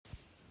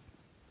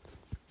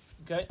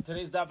Okay,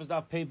 today's daf is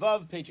daf Pei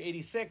Vav, page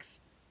 86,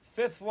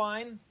 fifth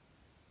line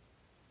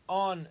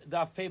on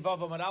daf Pei Vav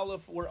Amud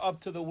Aleph. We're up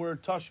to the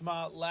word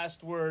Tashma,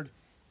 last word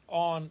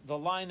on the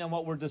line, and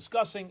what we're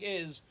discussing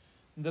is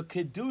the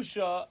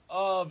kedusha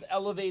of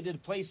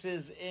elevated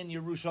places in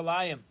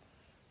Yerushalayim.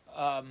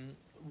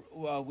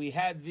 We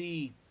had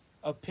the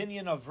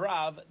opinion of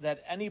Rav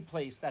that any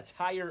place that's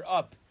higher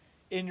up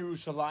in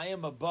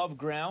Yerushalayim, above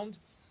ground,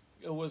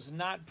 it was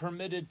not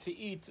permitted to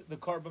eat the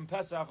Korban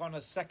Pesach on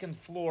a second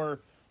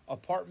floor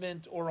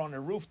apartment or on a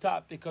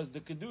rooftop because the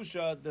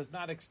kedusha does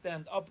not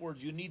extend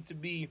upwards. You need to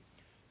be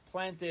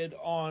planted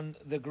on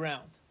the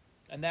ground,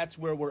 and that's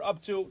where we're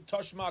up to.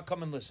 Tashma,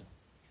 come and listen.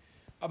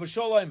 Abba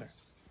Shaul Omer.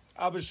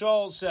 Abba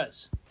Shaul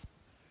says,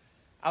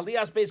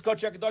 Aliyas beis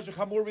Kodesh HaKadoshim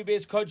Chamur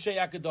beis Kodesh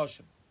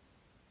HaKadoshim.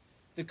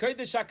 The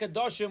Kodesh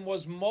HaKadoshim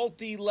was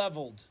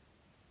multi-leveled.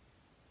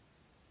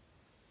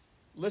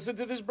 Listen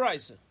to this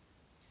brisa.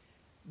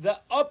 The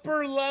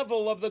upper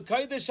level of the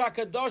Kodesh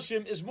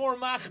HaKadoshim is more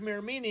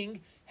machmir,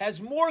 meaning has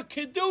more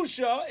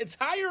kedusha, it's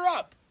higher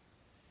up.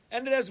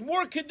 And it has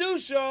more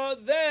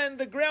kedusha than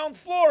the ground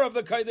floor of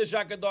the Kodesh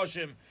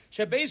HaKadoshim.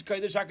 Shebeis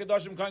Kodesh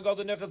HaKadoshim Kohen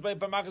Gadol nechas by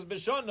Pamachas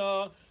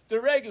B'Shana,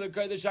 the regular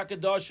Kodesh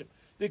HaKadoshim.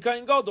 The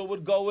Kohen Gadol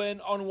would go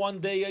in on one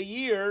day a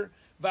year.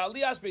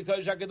 V'aliyas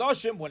Kodesh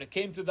HaKadoshim, when it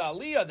came to the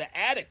aliyah, the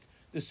attic,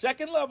 the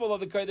second level of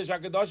the Kodesh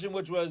HaKadoshim,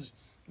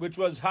 which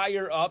was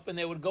higher up, and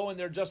they would go in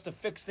there just to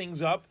fix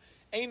things up.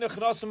 Either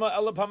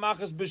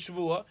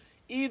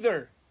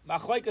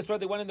machlekes, where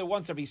they went in there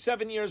once every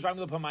 7 years.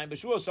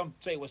 Some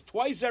say it was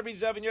twice every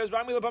 7 years.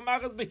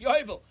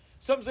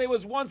 Some say it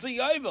was once a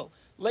yovel.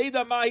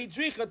 Leida mahi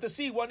tricha, to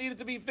see what needed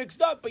to be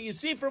fixed up. But you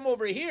see from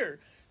over here,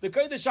 the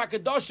Kodesh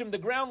HaKadoshim, the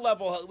ground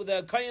level,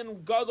 the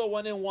Kohen Gadol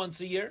went in once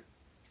a year.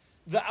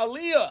 The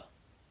Aliyah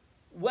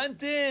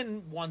went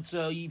in once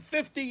a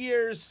 50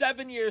 years,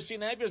 7 years,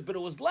 3.5 years, but it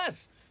was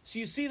less. So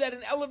you see that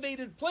an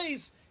elevated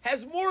place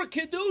has more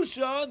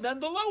kedusha than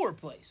the lower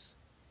place.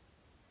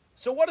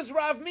 So what does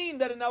Rav mean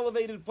that an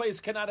elevated place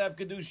cannot have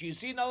kedusha? You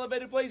see an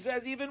elevated place that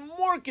has even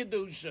more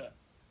kedusha.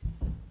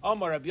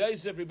 Amar Rabbi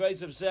Yosef, Rabbi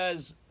Yosef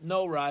says,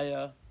 no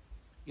raya.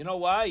 You know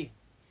why?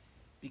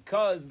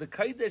 Because the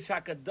Kodesh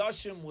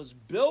HaKadoshim was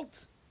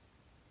built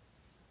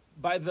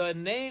by the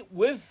name,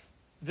 with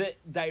the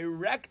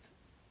direct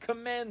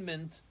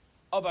commandment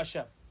of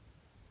Hashem.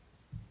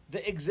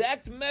 The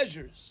exact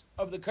measures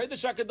of the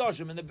Kodesh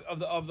HaKadoshim and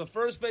of the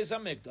first Beis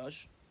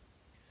HaMikdash,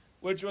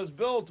 which was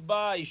built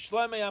by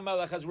Shlomo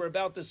HaMelech, as we're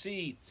about to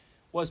see,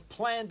 was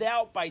planned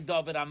out by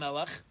David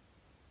HaMelech.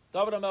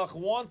 David HaMelech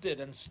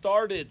wanted and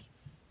started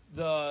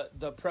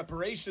the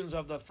preparations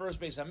of the first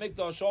Beis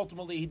HaMikdash.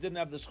 Ultimately, he didn't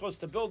have the schus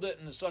to build it,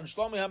 and his son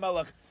Shlomo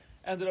HaMelech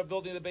ended up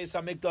building the Beis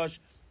HaMikdash.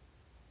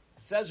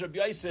 Says Rabbi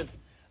Yosef,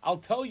 I'll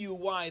tell you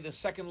why the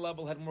second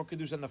level had more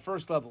kedusha than the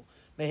first level.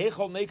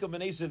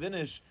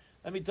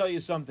 Let me tell you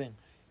something.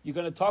 You're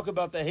going to talk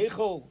about the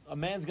Heichel. A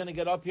man's going to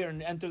get up here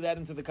and enter that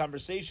into the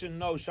conversation.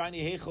 No,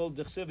 shiny Heichel,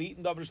 Dechsiv,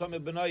 Eaton, Davar Shlomo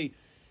Benai,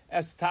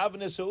 Es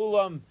Tavnes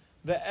Ulam,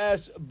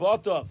 Ve'es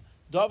Botov.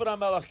 David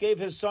HaMelech gave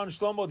his son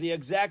Shlomo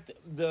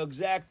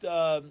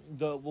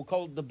we'll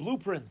call it the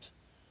blueprint,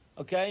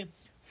 okay,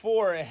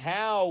 for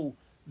how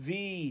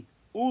the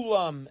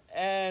Ulam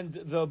and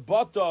the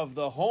Botov,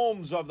 the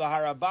homes of the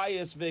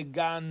Harabayas,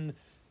 Vegan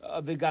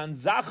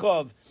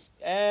Zachov,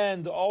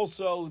 and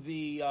also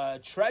the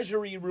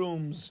treasury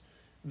rooms,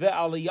 the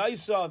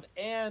Aliyasav,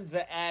 and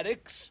the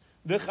attics,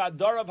 the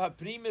Chadarav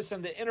HaPrimis,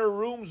 and the inner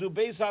rooms,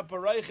 Ubeis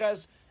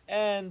HaPareiches,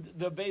 and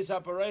the Beis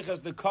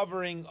HaPareiches, the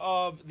covering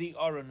of the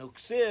Aron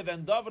Uksiv.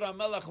 And David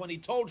HaMelech, when he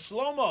told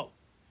Shlomo,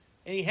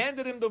 and he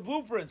handed him the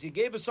blueprints, he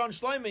gave his son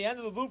Shlomo, he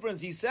handed the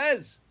blueprints, he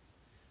says,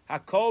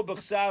 Hakol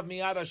b'chsav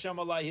miyad Hashem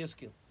alai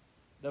hiskil.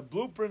 The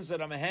blueprints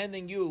that I'm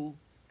handing you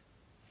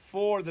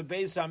for the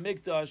Beis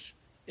HaMikdash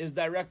is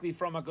directly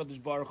from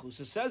HaKadosh Baruch Hu.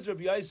 So says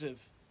Rabbi Yosef,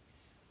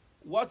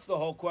 what's the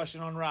whole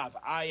question on Rav?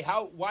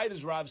 Why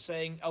does Rav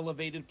saying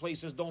elevated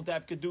places don't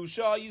have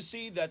kedusha? You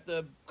see that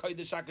the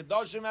Kodesh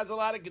HaKadoshim has a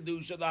lot of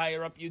kedusha. The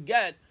higher up you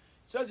get,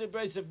 says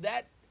Rabbi Yosef,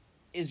 that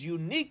is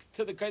unique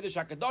to the Kodesh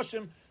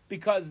HaKadoshim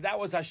because that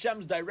was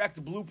Hashem's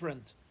direct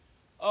blueprint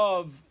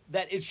of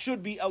that it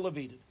should be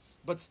elevated.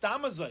 But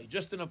stamazai,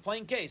 just in a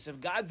plain case,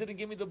 if God didn't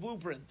give me the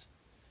blueprint,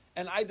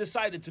 and I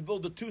decided to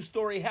build a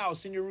 2-story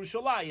house in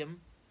Yerushalayim,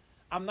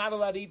 I'm not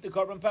allowed to eat the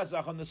Korban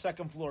Pesach on the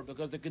second floor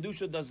because the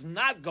Kedusha does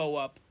not go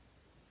up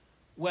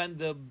when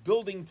the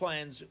building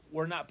plans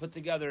were not put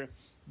together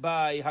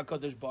by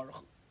HaKadosh Baruch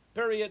Hu.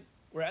 Period.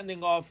 We're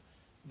ending off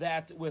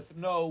that with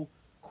no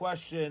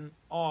question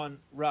on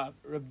Rav.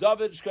 Reb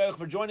David, shkoyach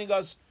for joining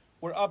us.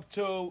 We're up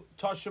to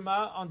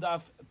Tashma on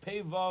Daf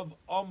Pei Vav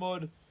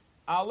Amud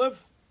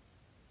Aleph.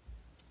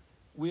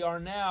 We are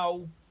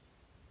now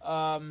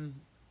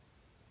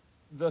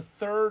the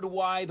third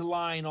wide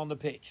line on the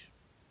page.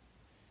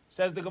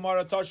 Says the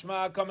Gemara,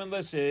 Toshma, come and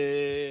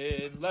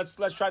listen. Let's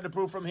try to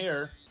prove from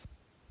here.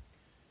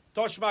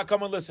 Toshma,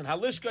 come and listen.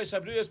 Halishkais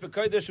habriyas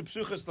b'kodesh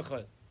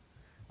psuchas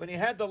when you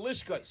had the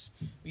lishkais,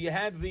 you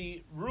had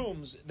the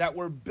rooms that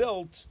were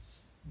built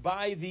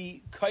by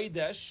the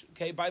Kodesh,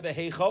 okay, by the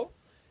Heichal,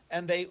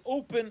 and they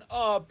open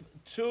up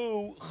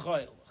to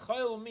Chayil.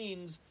 Chayil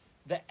means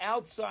the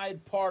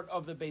outside part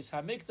of the Beis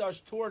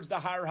Hamikdash towards the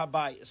Har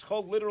Habayis.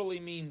 Chol literally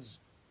means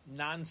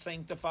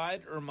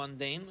non-sanctified or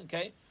mundane,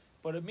 okay?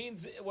 But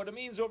what it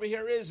means over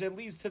here is it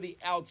leads to the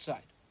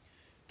outside.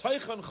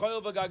 Toichan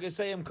Chayil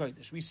v'gagesayim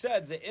Kodesh. We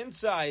said the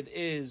inside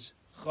is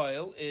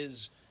Chayil,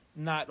 is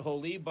not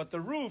holy, but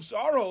the roofs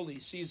are holy.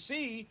 So you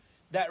see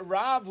that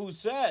Rav who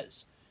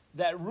says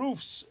that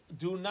roofs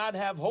do not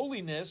have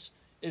holiness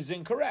is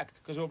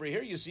incorrect, because over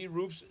here you see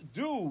roofs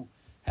do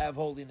have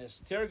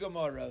holiness.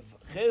 Tirgama Rav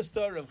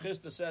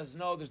Chisda says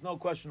no, there's no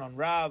question on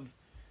Rav.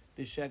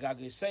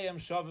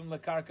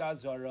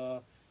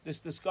 This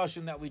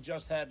discussion that we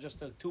just had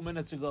 2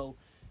 minutes ago,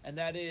 and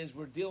that is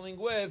we're dealing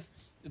with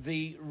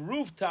the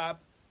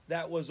rooftop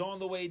that was on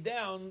the way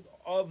down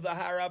of the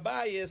Har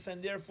Habayis,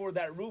 and therefore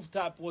that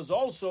rooftop was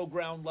also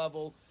ground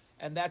level,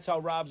 and that's why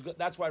Rav's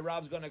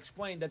going to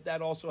explain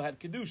that also had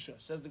kedusha.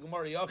 Says the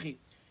Gemara Yachi,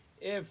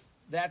 if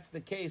that's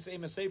the case,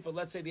 let's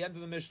say the end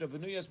of the Mishnah,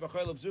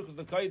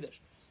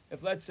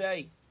 if let's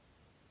say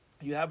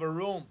you have a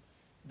room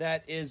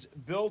that is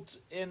built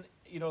in,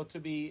 to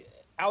be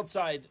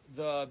outside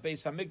the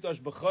Beis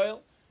Hamikdash b'chayil,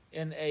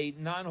 in a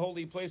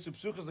non-holy place of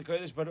Psuchas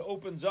l'Kodesh, but it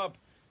opens up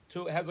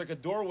has like a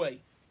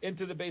doorway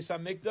into the Beis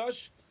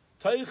Hamikdash,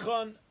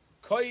 Teichon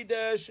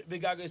Kodesh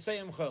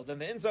v'gagesayim chayil. Then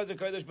the insides are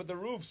Kodesh, but the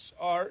roofs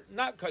are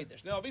not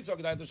Kodesh. Now,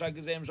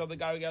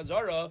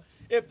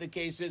 if the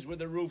case is where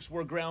the roofs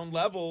were ground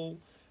level,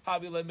 so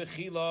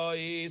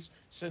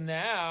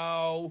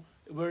now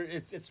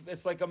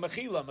it's like a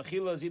mechila.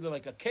 Mechila is either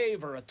like a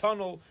cave or a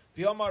tunnel.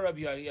 The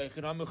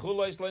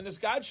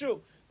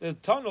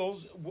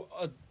tunnels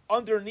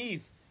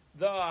underneath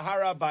the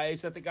Har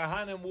Habayis that the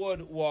Kahanim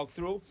would walk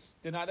through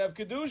did not have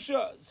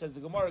kedusha. Says the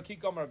Gemara,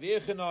 Kikam Rav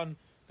Yechanan,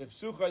 the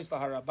Psuchais the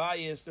Har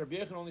Habayis. Rabbi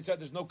Yechanan only said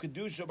there's no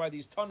kedusha by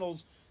these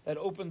tunnels that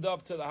opened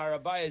up to the Har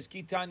Habayis.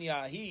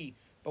 Kitanya Ahi.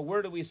 But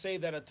where do we say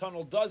that a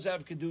tunnel does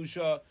have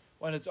kedusha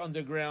when it's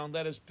underground?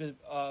 That is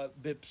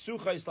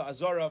Psuchais la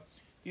Azara.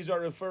 These are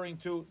referring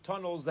to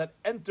tunnels that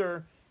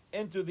enter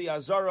into the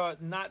Azara,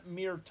 not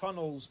mere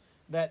tunnels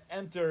that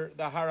enter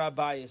the Har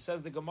Habayis.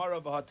 Says the Gemara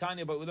of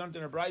Hatanya, but we learned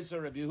in a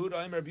Brisa, Rabbi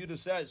Yehuda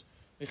says,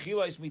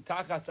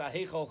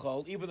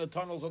 even the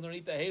tunnels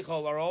underneath the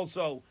Heichal are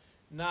also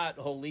not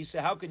holy. So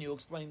how can you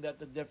explain that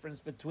the difference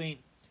between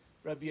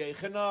Rabbi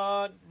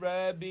Yechanan,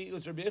 Rabbi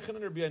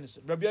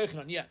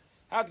Yechanan, yeah.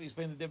 How can you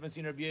explain the difference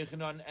between Rabbi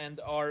Yechanan and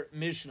our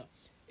Mishnah?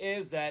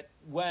 Is that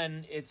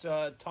when it's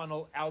a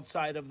tunnel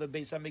outside of the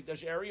Beis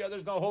Hamikdash area,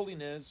 there's no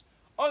holiness.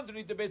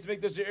 Underneath the Beis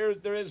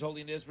Hamikdash there is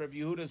holiness. Rabbi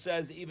Yehuda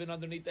says even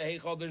underneath the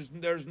Heichal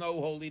there's no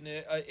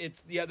holiness.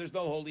 There's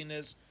no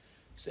holiness.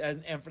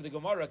 And for the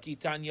Gemara,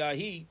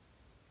 Kitanyahi,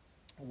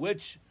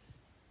 which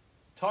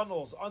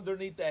tunnels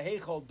underneath the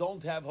Heichal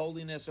don't have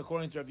holiness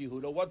according to Rabbi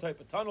Yehuda? What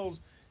type of tunnels?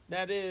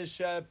 That is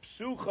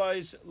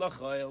Psuchais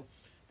L'Chayil.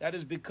 That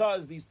is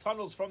because these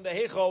tunnels from the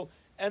Heichal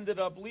ended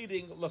up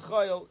leading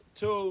L'Chayil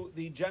to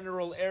the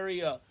general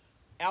area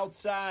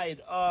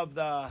outside of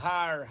the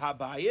Har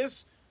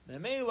Habayis.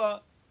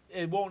 Memela,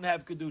 it won't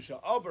have Kedusha.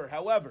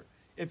 However,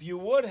 if you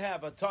would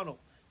have a tunnel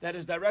that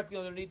is directly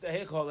underneath the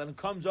Heichal and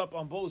comes up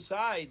on both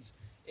sides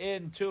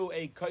into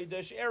a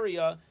Kodesh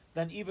area,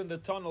 then even the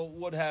tunnel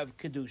would have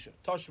Kedusha.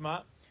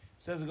 Toshma,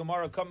 says the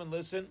Gemara, come and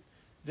listen.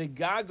 The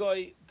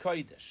Gagoy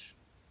Kodesh.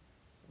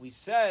 We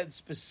said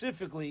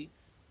specifically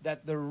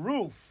that the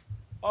roof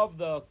of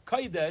the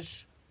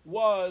Kodesh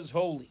was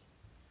holy.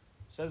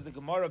 Says the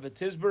Gemara of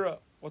Tizbara.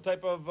 What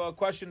type of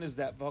question is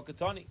that?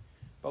 V'hakatani.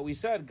 But we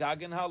said,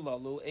 Gagan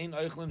halalu, ein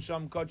oichlin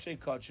sham kodshei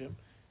kodshim,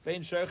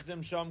 vein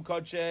shechtim sham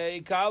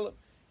kodshei kalim.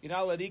 You're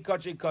not allowed to eat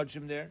kodshei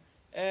kodshim there,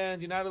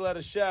 and you're not allowed to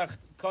shecht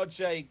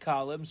kodshei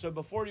kalim. So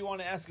before you want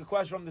to ask a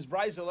question from this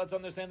brisa, let's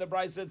understand the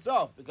brisa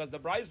itself, because the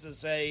brisa is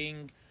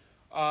saying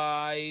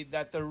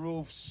that the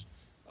roofs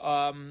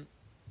have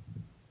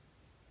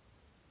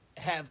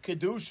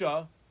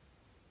kedusha,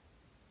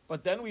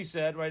 but then we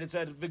said, right, it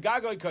said,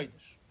 v'gagoy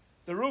kodesh.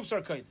 The roofs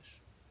are kodesh.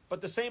 But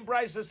the same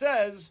brisa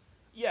says,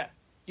 yeah,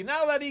 you're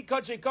not allowed to eat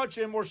kodshei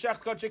kodshim or shech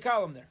kodshei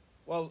kalim there.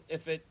 Well,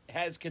 if it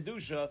has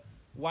kedusha,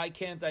 why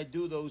can't I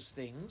do those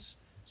things?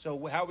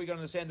 So how are we going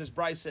to understand this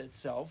brisa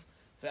itself?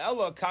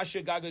 Ve'ela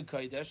kasha gagoy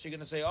kodesh. You're going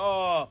to say,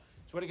 so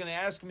what are you going to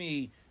ask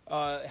me?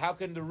 How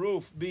can the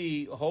roof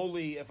be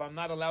holy if I'm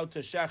not allowed to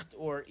shecht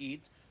or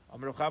eat?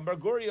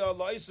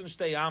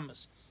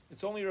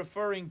 It's only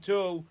referring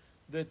to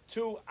the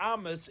 2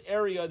 Amas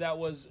area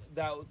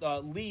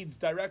that leads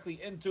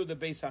directly into the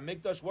Beis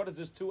Hamikdash. What is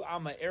this 2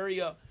 Amma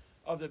area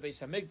of the Beis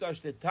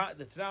Hamikdash? The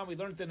Tanam we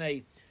learned in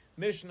a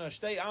Mishnah,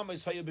 Shtei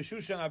Amas Haya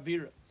B'Shushan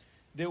Abira.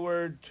 There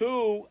were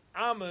 2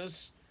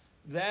 Amas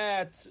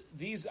that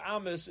these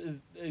Amas,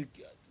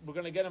 we're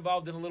going to get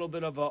involved in a little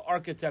bit of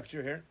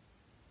architecture here.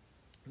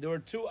 There were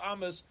 2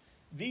 Amas.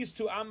 These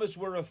 2 Amas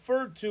were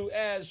referred to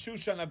as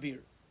Shushan Abir.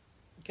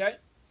 Okay?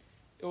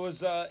 It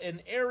was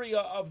an area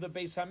of the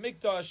Beis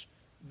Hamikdash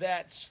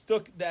that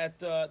stuck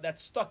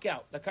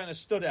out, that kind of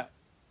stood out.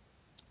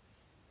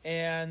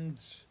 And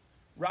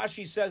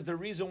Rashi says the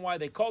reason why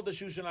they called the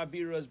Shushan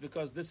Abira is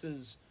because this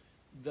is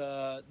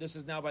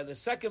now by the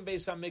second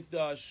Beis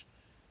Hamikdash,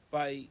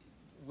 by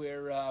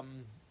where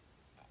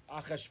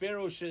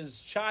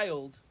Achashverosh's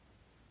child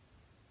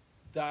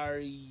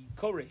Dari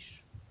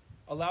Koresh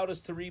allowed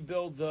us to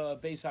rebuild the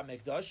Beis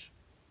Hamikdash.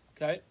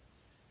 Okay,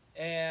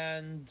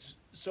 and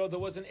so there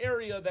was an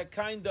area that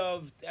kind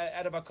of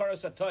out of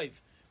Akaras Atayv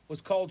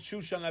was called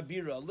Shushan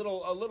Abira,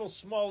 a little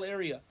small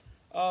area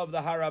of the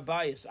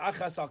Harabayas.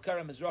 Achas al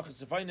Karam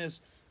Mizrachas Sefainis.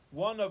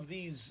 One of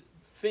these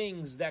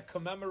things that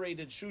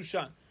commemorated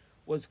Shushan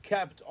was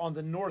kept on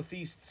the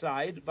northeast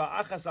side.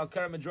 Achas al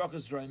Karam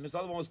Mizrachas Droimis. The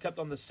other one was kept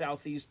on the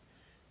southeast.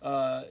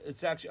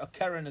 It's actually a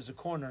Karen is a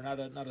corner,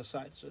 not a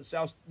side. So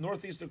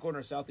northeastern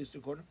corner,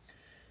 southeastern corner.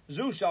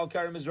 Zu shal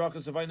Karam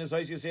Mizrachas Sefainis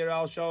Hais Yisir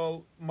al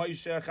Shal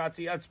Moshe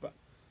Chatzi Etzba.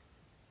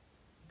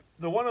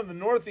 The one on the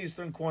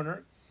northeastern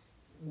corner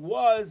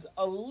was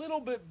a little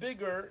bit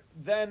bigger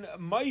than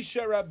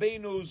Moshe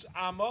Rabbeinu's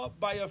Amma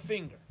by a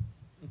finger.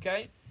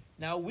 Okay?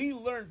 Now, we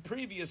learned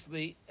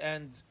previously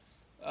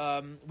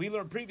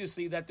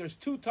that there's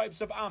two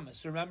types of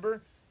Ammas.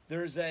 Remember?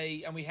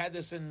 And we had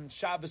this in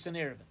Shabbos and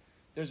Erevin.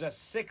 There's a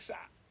 6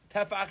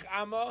 tefach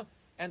Amma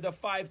and a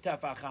 5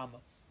 tefach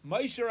Amma.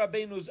 Moshe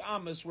Rabbeinu's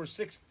Ammas were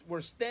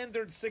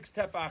standard 6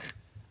 tefach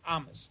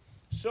Ammas.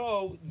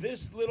 So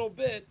this little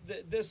bit,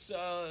 this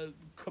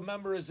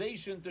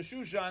commemorization to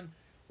Shushan,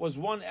 was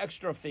one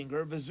extra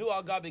finger.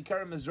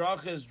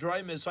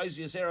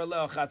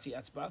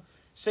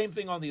 Same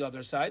thing on the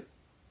other side.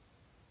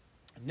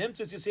 So you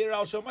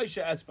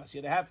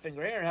had a half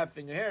finger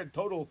here.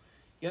 Total,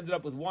 you ended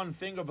up with one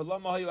finger.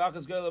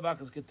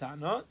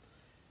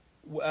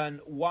 And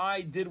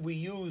why did we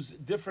use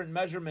different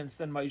measurements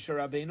than Moshe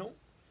Rabbeinu?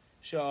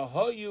 The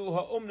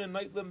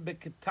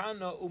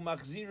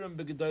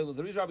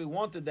reason why we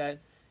wanted that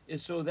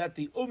is so that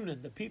the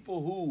umnin, the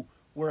people who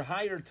were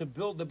hired to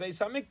build the Beis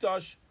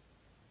Hamikdash,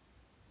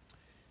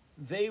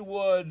 they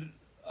would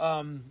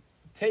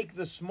take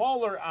the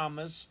smaller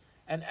Amos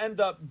and end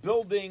up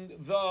building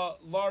the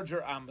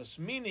larger Amos,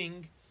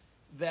 meaning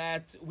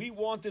that we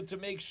wanted to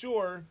make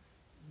sure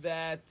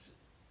that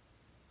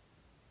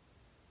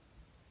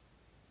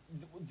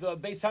the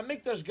Beis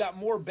Hamikdash got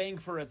more bang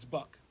for its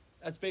buck.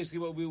 That's basically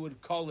what we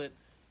would call it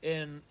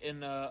in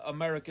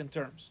American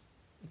terms.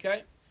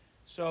 Okay?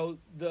 So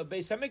the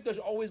Beis Hamikdash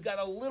always got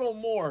a little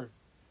more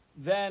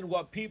than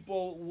what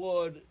people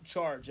would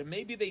charge. And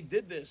maybe they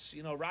did this.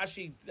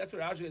 Rashi, that's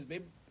what Rashi is.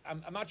 Maybe,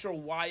 I'm not sure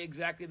why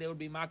exactly they would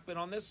be makbid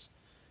on this.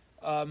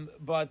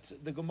 But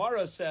the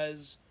Gemara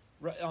says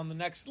on the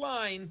next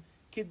line,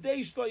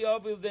 Kidei shlo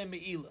yavu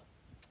me'ila.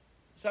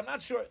 So I'm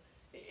not sure.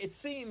 It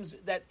seems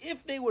that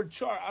if they would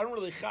charge, I don't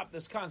really chop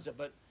this concept,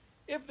 but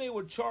if they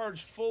would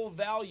charge full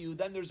value,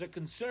 then there's a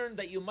concern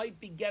that you might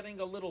be getting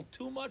a little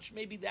too much.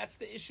 Maybe that's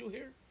the issue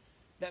here.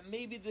 That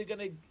maybe they're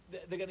gonna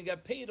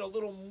get paid a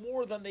little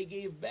more than they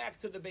gave back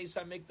to the Beis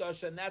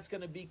Hamikdash, and that's going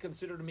to be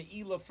considered a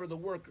me'ila for the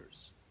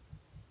workers.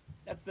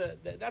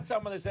 That's how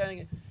I'm understanding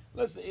it.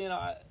 Listen,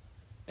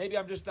 maybe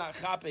I'm just not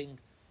chopping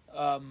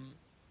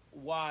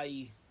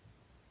why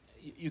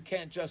you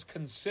can't just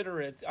consider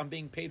it. I'm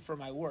being paid for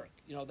my work.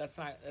 That's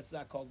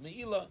not called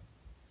me'ila. All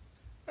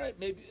right,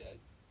 maybe.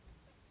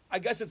 I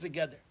guess it's a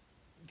gather.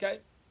 Okay,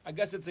 I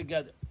guess it's a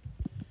gather.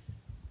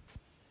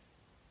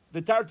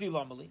 The Tarti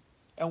Lamali.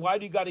 And why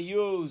do you got to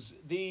use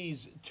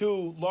these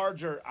two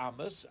larger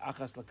amas,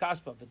 achas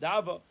lakaspa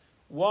v'dava?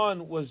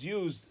 One was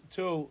used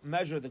to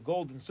measure the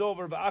gold and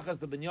silver, v'achas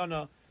the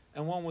binyana,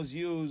 and one was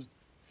used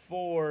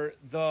for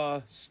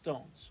the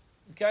stones.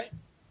 Okay?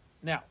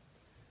 Now,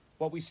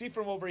 what we see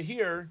from over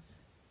here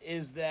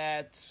is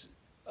that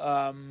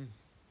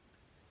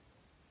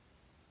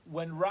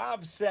when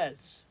Rav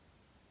says,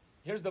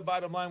 here's the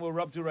bottom line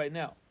we're up to right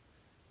now.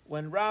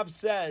 When Rav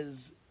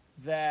says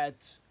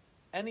that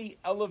any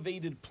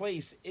elevated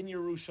place in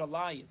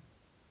Yerushalayim,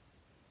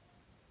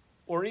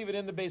 or even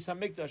in the Beis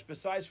Hamikdash,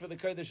 besides for the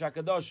Kodesh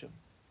HaKadoshim,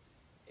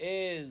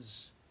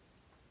 is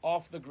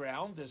off the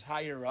ground, is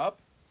higher up,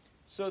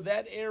 so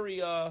that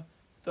area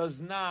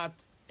does not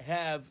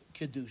have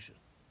Kedusha.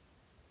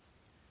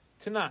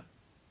 Tanan,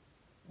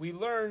 we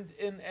learned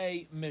in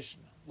a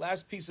Mishnah,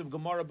 last piece of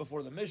Gemara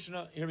before the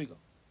Mishnah, here we go.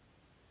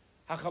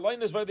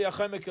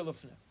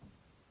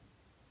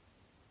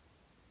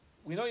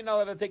 We know you're not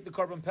allowed to take the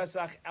Korban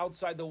Pesach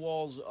outside the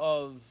walls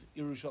of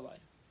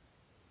Yerushalayim.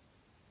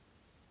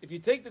 If you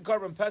take the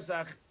Korban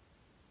Pesach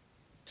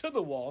to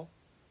the wall,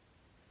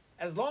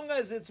 as long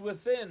as it's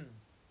within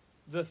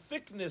the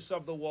thickness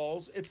of the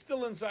walls, it's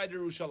still inside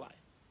Yerushalayim.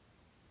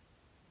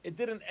 It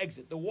didn't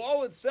exit. The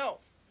wall itself,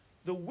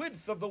 the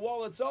width of the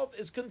wall itself,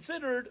 is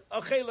considered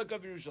a chelik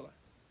of Yerushalayim.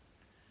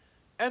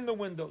 And the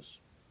windows.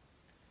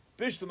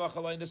 Bishtu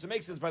Machalayin, this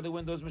makes sense by the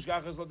windows.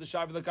 Mishkachas lo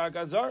deshavi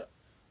l'karkazar.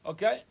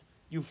 Okay?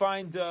 You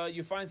find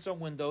some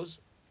windows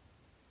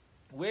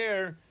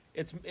where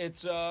it's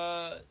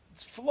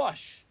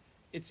flush.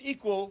 It's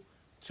equal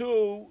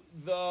to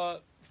the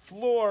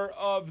floor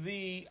of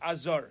the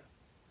Azara.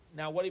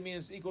 Now, what he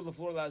means is equal to the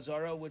floor of the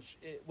Azara,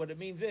 what it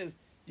means is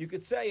you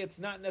could say it's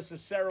not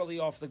necessarily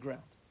off the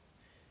ground.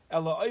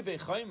 Ela oive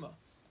chayma,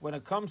 when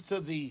it comes to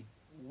the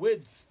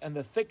width and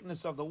the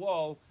thickness of the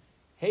wall,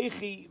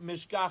 heichi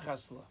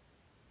mishkachasla.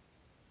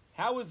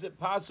 How is it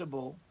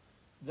possible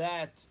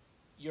that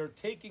you're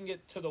taking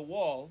it to the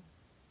wall?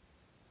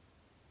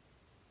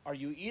 Are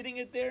you eating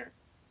it there?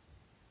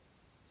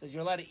 It says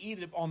you're allowed to eat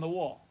it on the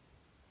wall.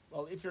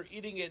 Well, if you're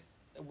eating it,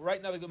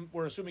 right now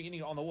we're assuming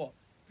eating it on the wall.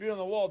 If you're on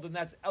the wall, then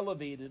that's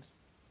elevated,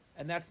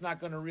 and that's not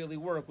going to really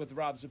work with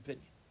Rab's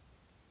opinion.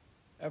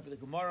 After the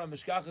Gemara,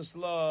 Mishkachas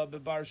la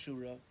bebar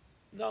shura.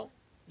 No,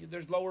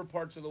 there's lower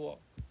parts of the wall.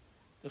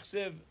 That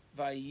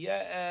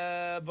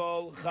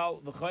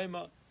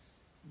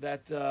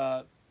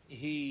there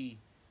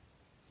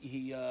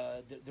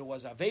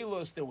was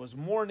avelus, there was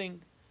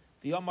mourning.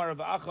 The Amar of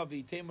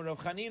Achavi, Tamer of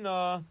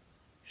Chanina,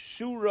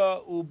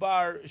 Shura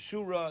Ubar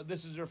Shura.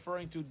 This is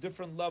referring to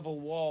different level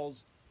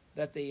walls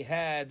that they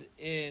had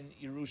in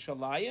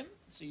Yerushalayim.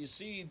 So you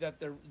see that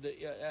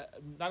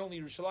not only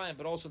Yerushalayim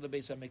but also the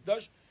Beis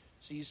HaMikdash.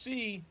 So you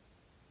see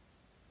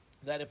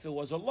that if it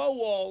was a low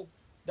wall,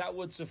 that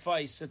would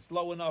suffice. It's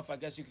low enough. I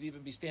guess you could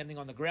even be standing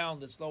on the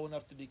ground. It's low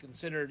enough to be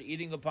considered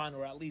eating upon,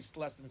 or at least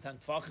less than 10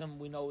 tfachim.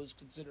 We know is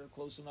considered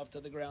close enough to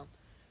the ground.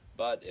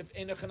 But if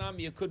in a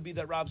chanami, it could be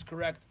that Rab's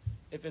correct.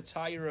 If it's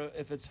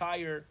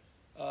higher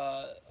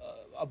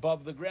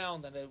above the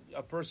ground, and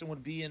a person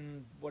would be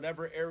in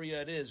whatever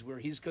area it is where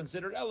he's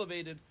considered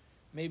elevated,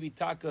 maybe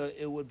taka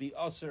it would be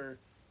usher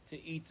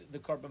to eat the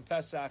Korban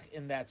Pesach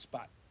in that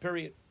spot.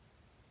 Period.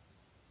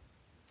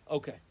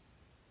 Okay.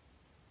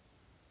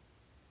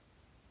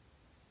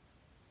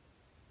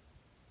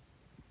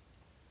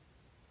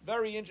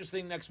 Very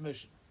interesting next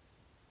mission.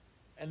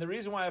 And the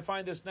reason why I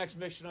find this next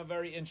mission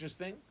very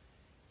interesting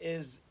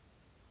is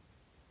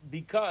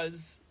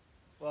because,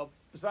 well,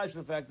 besides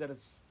the fact that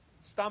it's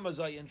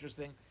stamazai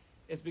interesting,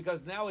 it's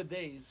because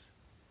nowadays,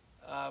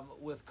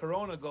 with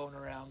Corona going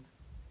around,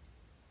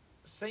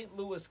 St.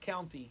 Louis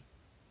County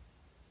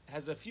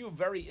has a few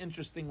very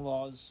interesting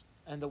laws,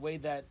 and the way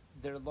that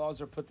their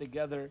laws are put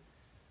together,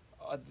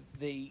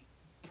 they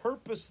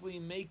purposely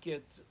make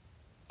it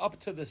up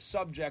to the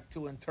subject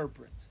to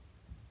interpret.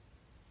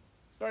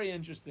 It's very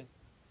interesting.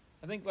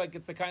 I think like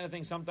it's the kind of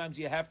thing sometimes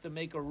you have to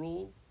make a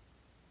rule,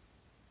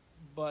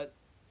 but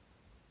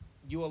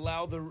you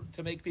allow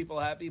to make people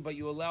happy, but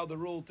you allow the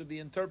rule to be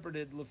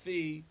interpreted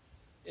lafi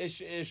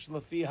ish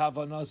lafi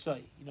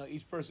havanasai. You know,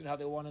 each person how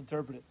they want to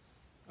interpret it.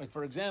 Like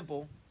for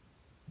example,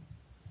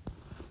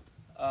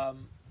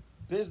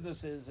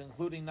 businesses,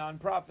 including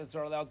nonprofits,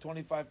 are allowed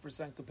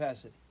 25%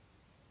 capacity.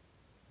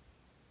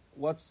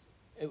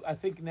 I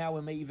think now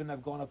it may even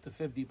have gone up to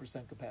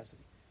 50%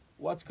 capacity.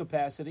 What's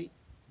capacity?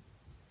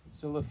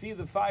 So lafi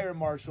the fire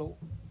marshal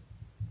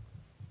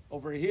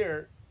over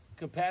here,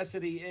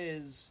 capacity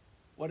is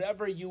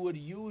whatever you would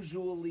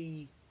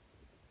usually,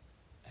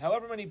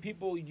 however many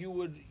people you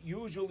would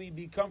usually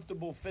be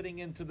comfortable fitting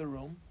into the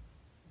room.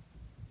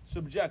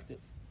 Subjective.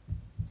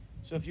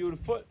 So if you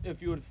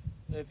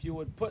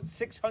would put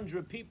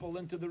 600 people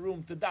into the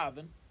room to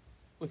daven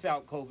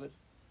without COVID,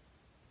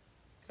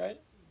 okay?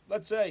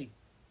 Let's say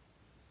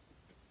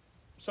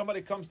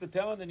somebody comes to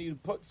town and you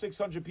put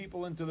 600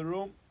 people into the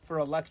room for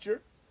a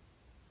lecture.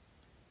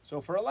 So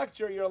for a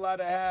lecture, you're allowed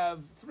to have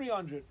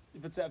 300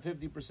 if it's at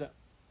 50%.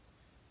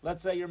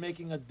 Let's say you're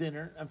making a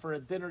dinner, and for a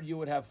dinner you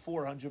would have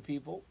 400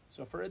 people.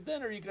 So for a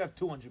dinner, you could have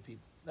 200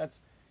 people.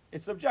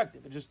 It's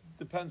subjective. It just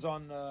depends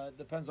on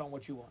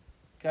what you want.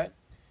 Okay.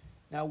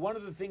 Now, one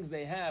of the things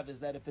they have is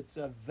that if it's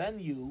a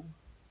venue,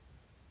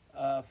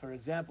 for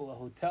example, a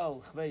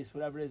hotel, chveis,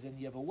 whatever it is, and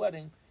you have a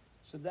wedding,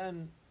 so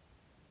then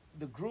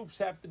the groups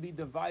have to be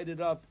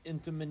divided up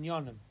into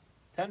minyanim.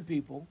 10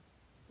 people,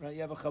 right?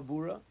 You have a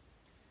chabura,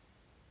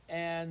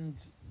 and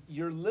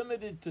you're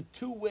limited to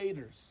 2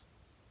 waiters.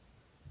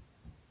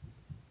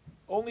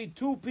 Only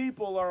 2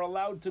 people are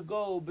allowed to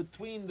go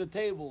between the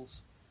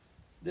tables.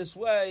 This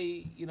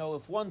way,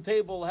 if one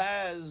table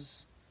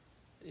has,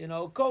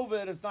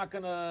 COVID, it's not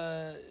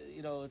gonna,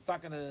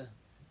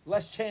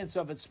 less chance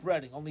of it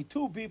spreading. Only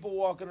 2 people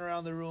walking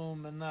around the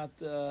room and not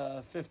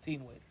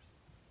 15 waiters.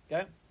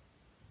 Okay?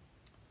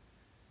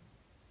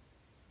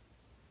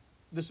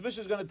 This mission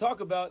is going to talk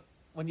about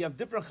when you have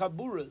different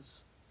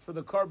chaburas for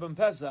the Korban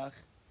Pesach,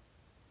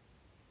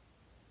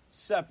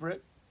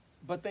 separate,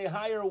 but they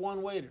hire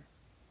one waiter.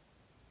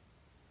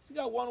 So you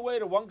got one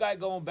waiter, one guy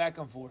going back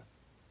and forth,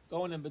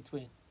 going in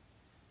between.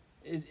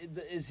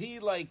 Is he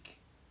like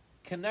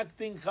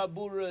connecting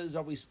chaburas?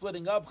 Are we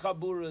splitting up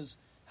chaburas?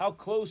 How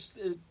close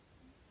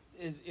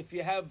is if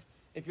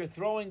you're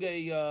throwing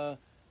a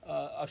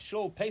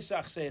shul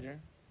Pesach Seder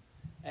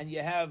and you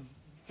have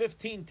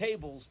 15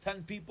 tables,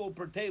 10 people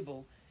per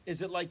table,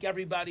 is it like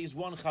everybody's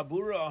one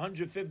chabura,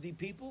 150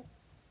 people?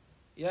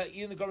 Yeah,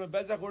 eating the Korban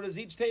Pesach, or does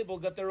each table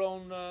get their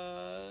own,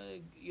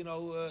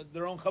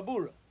 their own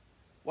chabura?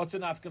 What's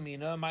an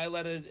afkamina? Am I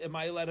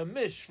allowed to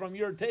mish from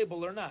your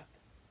table or not?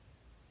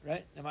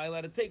 Right? Am I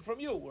allowed to take from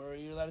you, or are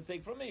you allowed to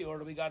take from me, or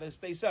do we got to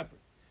stay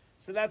separate?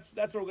 So that's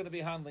what we're going to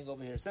be handling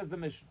over here. Says the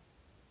Mishnah.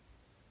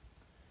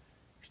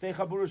 You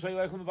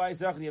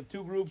have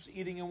two groups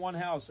eating in one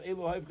house.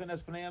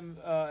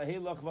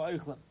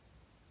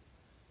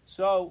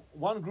 So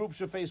one group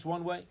should face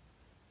one way.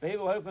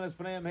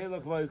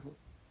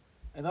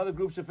 Another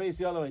group should face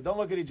the other way. Don't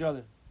look at each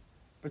other.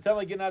 Pretend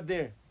like you're not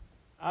there.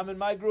 I'm in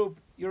my group,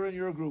 you're in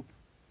your group.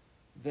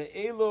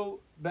 Ve'elu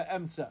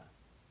be'emtza.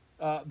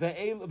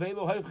 Ve'elu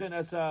hoivchen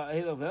es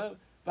ha'elu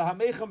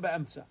ve'hamecham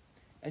be'emtza.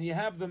 And you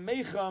have the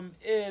mecham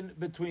in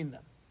between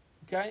them.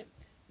 Okay?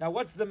 Now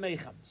what's the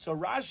mecham? So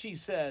Rashi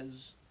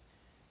says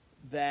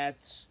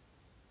that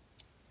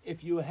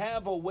if you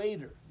have a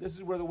waiter, this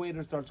is where the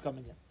waiter starts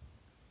coming in.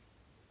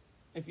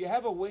 If you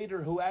have a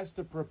waiter who has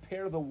to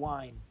prepare the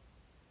wine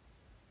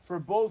for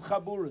both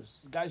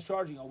chaburas, the guy's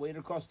charging, a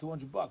waiter costs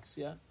 $200,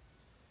 yeah?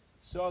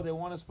 So they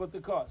want to split the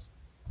cost.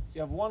 So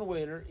you have one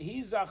waiter,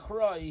 he's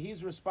achrai,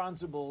 he's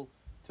responsible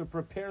to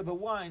prepare the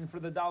wine for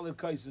the dalit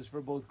kaisis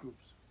for both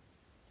groups.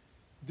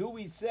 Do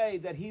we say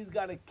that he's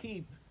got to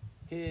keep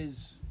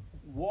his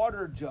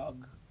water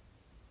jug,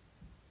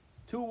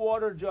 2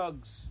 water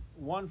jugs,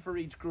 one for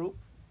each group,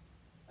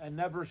 and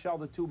never shall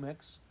the two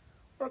mix?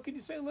 Or can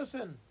you say,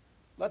 listen,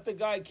 let the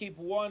guy keep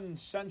one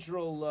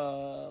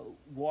central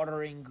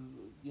watering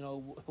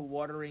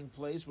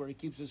place where he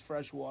keeps his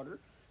fresh water,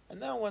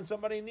 and then when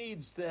somebody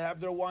needs to have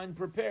their wine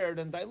prepared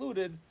and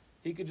diluted,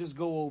 he could just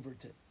go over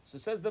to it. So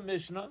says the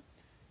Mishnah,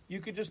 you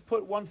could just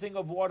put one thing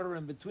of water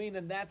in between,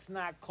 and that's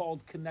not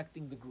called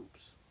connecting the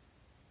groups,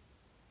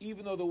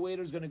 even though the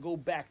waiter's going to go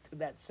back to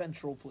that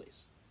central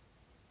place.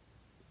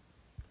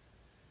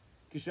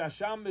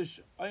 Kishashamish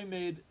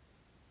Aymed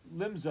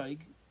Limzaig,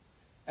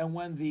 and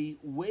when the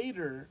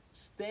waiter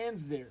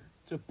stands there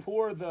to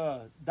pour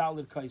the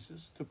dalit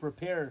kaisis, to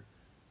prepare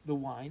the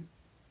wine,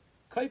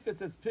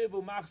 kaifetz et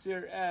pivu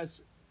machzir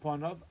es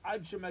panav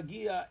ad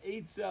shemagia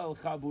eitzel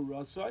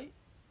chaburasai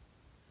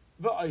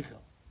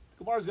v'eichel.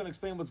 Gemara is going to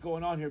explain what's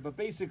going on here, but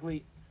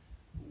basically,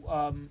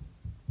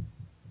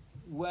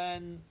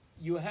 when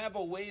you have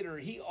a waiter,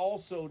 he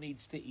also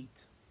needs to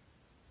eat.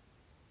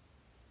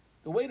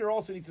 The waiter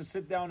also needs to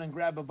sit down and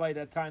grab a bite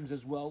at times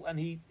as well, and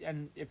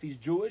if he's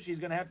Jewish, he's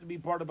going to have to be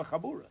part of a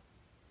chabura.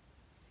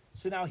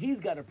 So now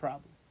he's got a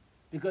problem,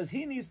 because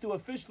he needs to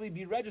officially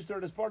be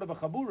registered as part of a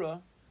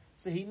chabura,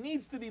 so he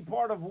needs to be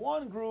part of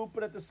one group,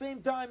 but at the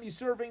same time he's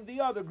serving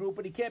the other group,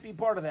 but he can't be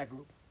part of that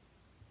group.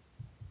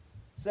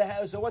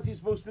 So what's he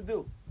supposed to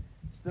do?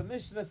 So the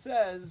Mishnah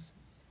says,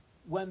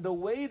 when the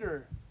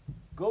waiter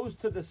goes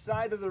to the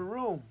side of the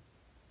room,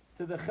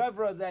 to the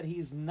chevra that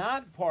he's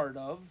not part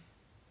of,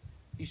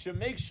 he should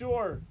make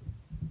sure,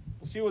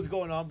 we'll see what's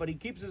going on, but he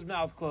keeps his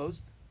mouth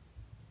closed.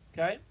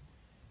 Okay?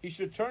 He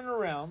should turn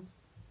around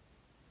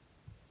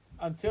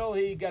until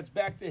he gets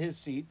back to his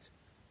seat.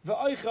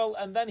 V'oichel,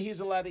 and then he's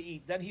allowed to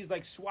eat. Then he's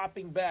like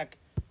swapping back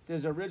to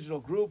his original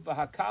group.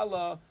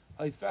 V'hakala,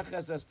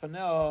 haifeches es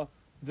paneo,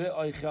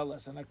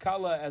 v'oicheles. And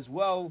Hakala as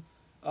well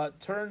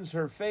turns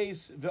her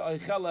face,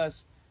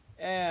 v'oicheles,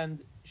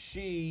 and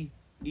she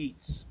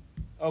eats.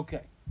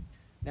 Okay.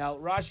 Now,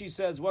 Rashi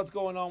says, what's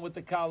going on with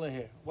the kala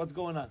here? What's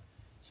going on?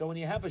 So when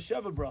you have a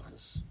sheva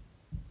brachas,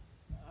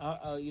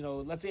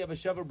 let's say you have a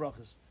sheva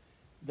brachas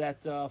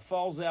that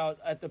falls out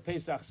at the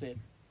Pesach Seder.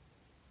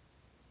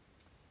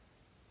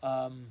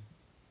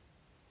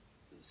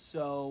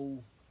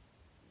 So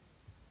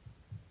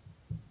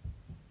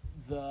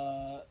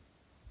the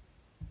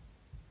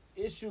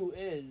issue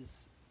is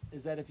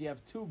that if you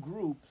have two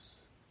groups,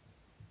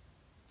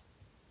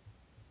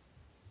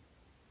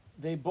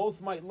 they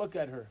both might look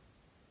at her.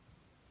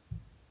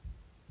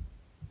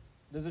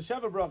 There's a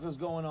Sheva Brachas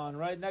going on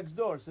right next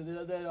door. So they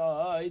turn around.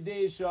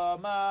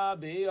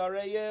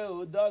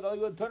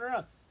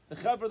 The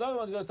Chevra, the other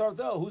one's going to start,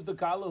 who's the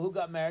Kala, who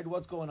got married,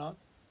 what's going on?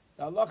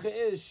 The halacha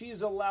is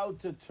she's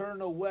allowed to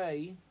turn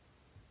away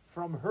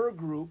from her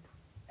group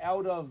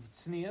out of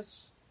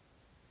tznius,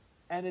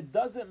 and it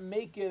doesn't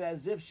make it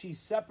as if she's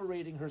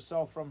separating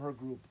herself from her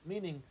group.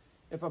 Meaning,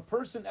 if a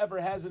person ever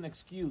has an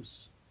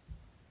excuse,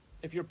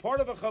 if you're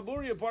part of a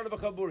chabur, you're part of a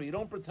chabur. You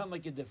don't pretend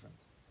like you're different.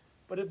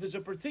 But if there's a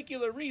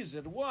particular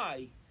reason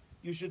why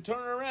you should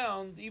turn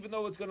around, even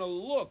though it's going to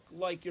look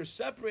like you're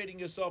separating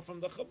yourself from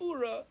the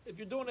chabura, if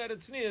you're doing that at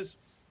tznius,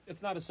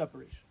 it's not a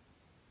separation.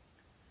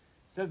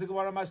 Says the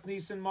Gemara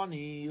Masnis and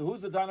Mani. Who's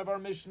the Tan of our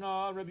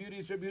Mishnah? Rabbi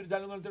Yudi,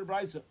 Daniel learned the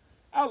Brisa.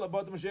 Allah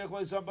bought the Mashiach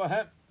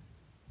Loisabahem.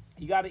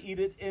 You got to eat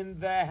it in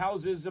the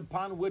houses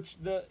upon which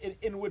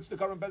in which the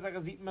Korban Pesach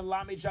is eaten.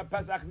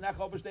 Pesach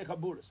nechal b'shtei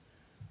chaburas.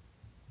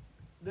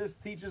 This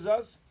teaches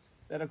us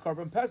that a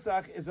Korban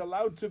Pesach is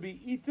allowed to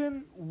be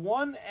eaten.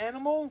 One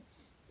animal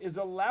is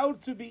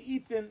allowed to be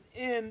eaten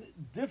in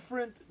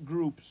different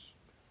groups.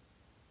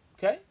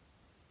 Okay.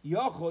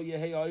 Now, what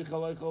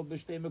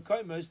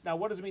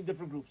does it mean,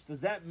 different groups? Does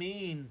that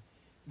mean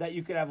that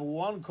you could have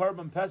one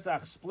Korban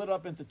Pesach split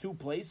up into two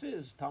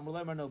places?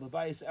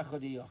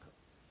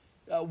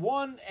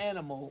 One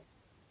animal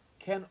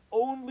can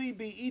only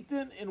be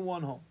eaten in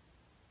one home.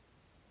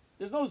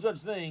 There's no such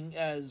thing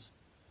as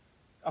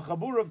a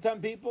chabur of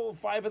 10 people,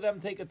 5 of them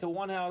take it to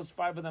one house,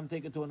 5 of them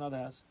take it to another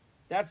house.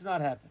 That's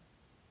not happening.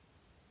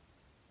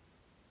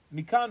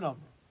 Mikan Amr.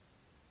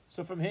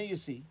 So from here you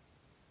see,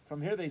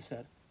 from here they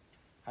said,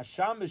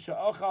 Hashamish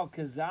sha'ochal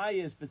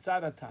kezayis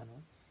b'tzad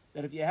hatana,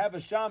 that if you have a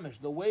shamish,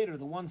 the waiter,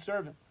 the one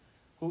servant,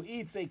 who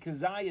eats a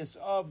kezayis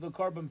of the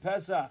Korban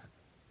Pesach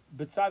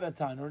b'tzad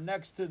hatana, or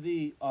next to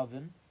the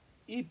oven,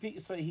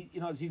 so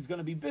he's going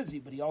to be busy,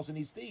 but he also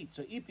needs to eat.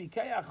 So ipi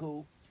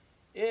keyachu,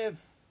 if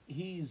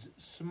he's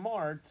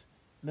smart,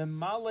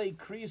 memale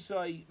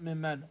krisai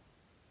mimenu,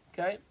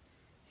 okay,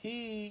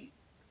 he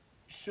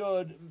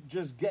should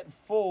just get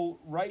full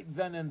right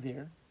then and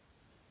there.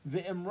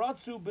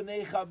 Ve'imratzu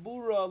b'nei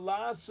chabura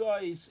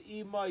la'asais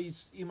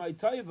imay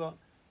taiva,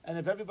 and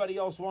if everybody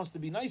else wants to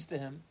be nice to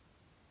him,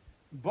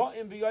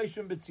 ba'im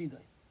v'yashim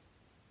b'tzidai.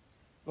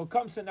 We'll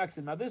come sit next to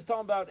him. Now this is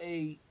talking about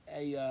a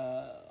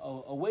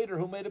waiter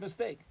who made a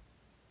mistake.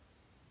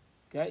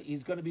 Okay,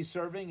 he's going to be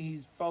serving.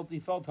 He felt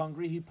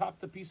hungry. He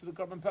popped a piece of the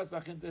Korban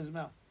Pesach into his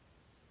mouth.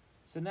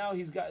 So now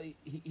he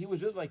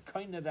was really like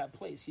kind of that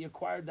place. He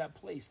acquired that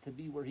place to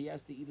be where he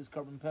has to eat his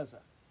Korban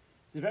Pesach.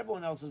 So if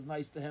everyone else is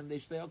nice to him, they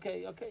say,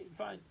 okay,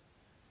 fine.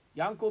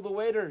 Yankel, the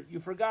waiter, you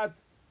forgot.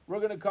 We're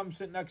going to come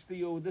sit next to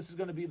you. This is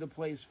going to be the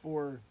place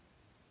for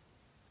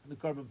the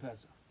Korban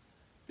Pesach.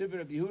 Divrei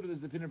Rabbi Yehuda, this is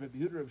the opinion of Rabbi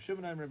Yehuda.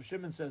 Rabbi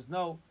Shimon says,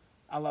 no.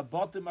 Ala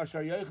batim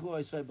asher yochlu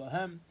oisei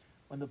bahem.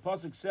 When the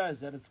pasuk says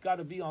that it's got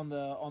to be on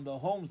the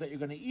homes that you're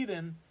going to eat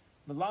in,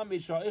 it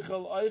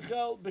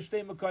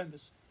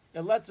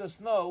lets us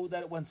know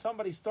that when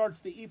somebody starts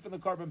to eat from the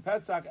Korban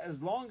Pesach,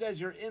 as long as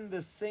you're in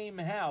the same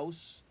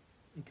house,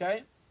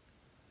 okay,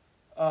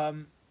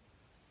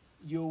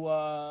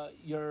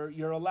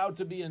 you're allowed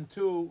to be in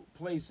two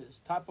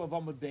places. Top of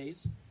Amud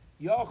Beis.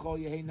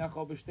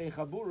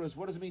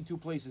 What does it mean, two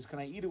places? Can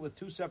I eat it with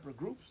two separate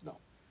groups? No.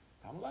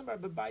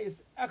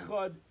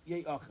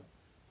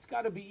 It's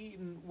got to be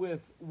eaten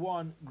with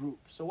one group.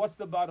 So what's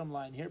the bottom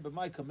line here? But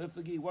my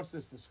kamiflagi, what's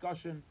this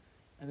discussion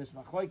and this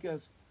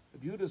machlaikas? The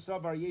Yehuda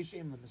savar yesh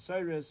aim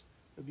l'mesayres.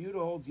 The Yehuda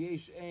holds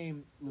yesh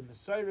aim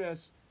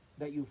l'mesayres,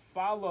 that you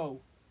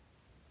follow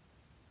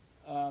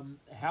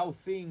how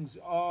things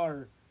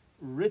are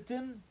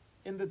written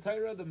in the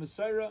Torah, the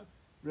Messiah.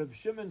 Reb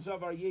Shimon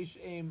savar yesh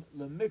aim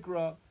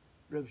l'mikra.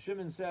 Reb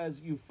Shimon says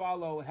you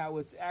follow how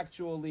it's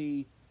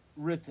actually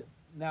written.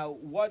 Now,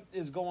 what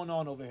is going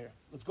on over here?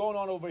 What's going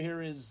on over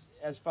here is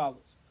as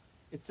follows.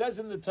 It says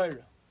in the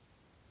Torah,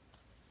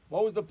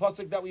 what was the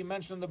pasuk that we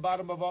mentioned on the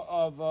bottom of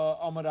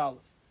Amud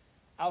Aleph?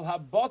 Al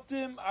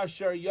habotim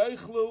asher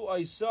yochlu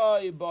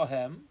oisai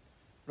bahem,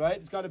 right?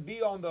 It's got to be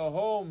on the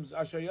homes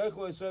asher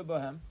yochlu oisai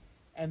bahem.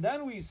 And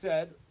then we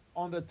said,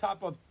 on the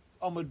top of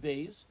Amud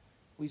Beis,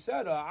 we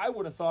said, I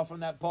would have thought from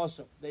that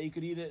pasuk that you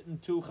could eat it in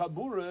two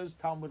chaburas,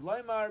 Talmud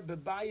Laimar,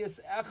 bebayis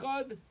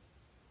echad,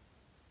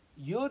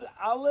 Yud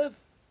Aleph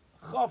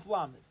Chaf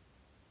Lamed.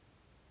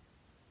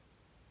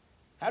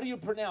 How do you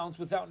pronounce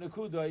without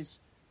Nekudos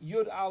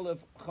Yud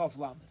Aleph Chaf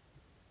Lamed?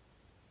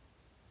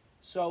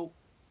 So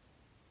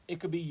it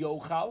could be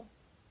Yochal,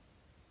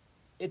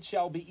 it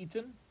shall be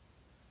eaten,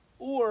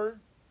 or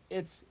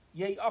it's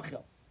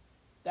Ye'achel.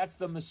 That's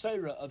the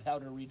Messiah of how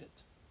to read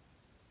it.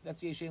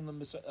 That's Yeshem the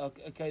Messiah.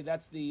 Okay,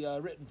 that's the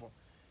written form.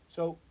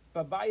 So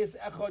Babayis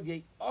Echad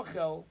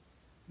Ye'achel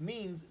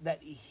means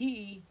that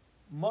he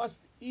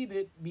must eat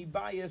it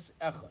bibayis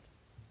echad.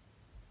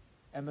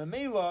 And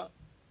Mamela,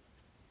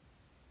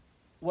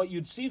 what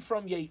you'd see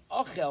from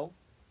Ye'achel,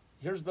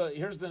 here's the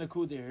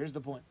nakuda here, here's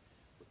the point.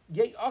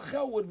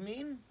 Ye'achel would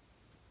mean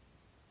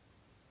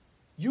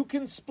you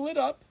can split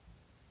up.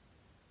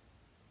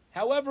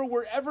 However,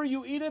 wherever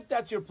you eat it,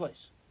 that's your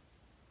place.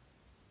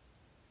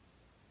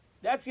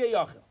 That's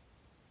Ye'achel.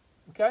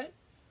 Okay?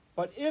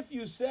 But if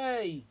you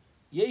say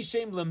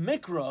Yeshem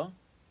Lemikra,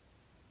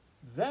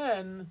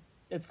 then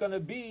it's going to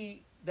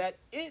be that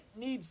it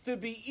needs to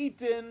be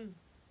eaten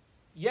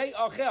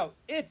Ye'achel.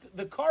 It,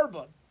 the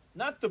carbon,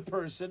 not the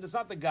person, it's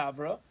not the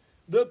Gavra.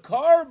 The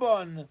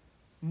carbon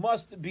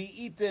must be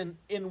eaten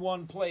in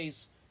one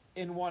place,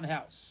 in one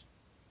house.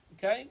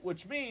 Okay?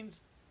 Which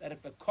means that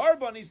if the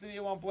carbon needs to be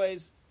in one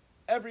place,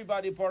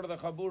 everybody part of the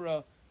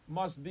Chabura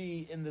must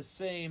be in the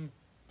same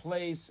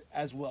place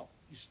as well.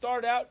 You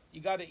start out,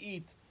 you got to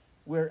eat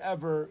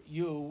wherever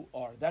you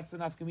are. That's the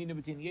nafkamina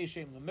between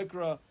Yeshem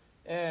Lemikra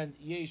and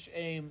Yesh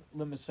Aim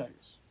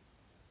Lemesayres.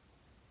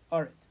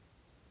 All right.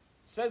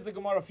 Says the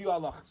Gemara a few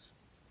halachas.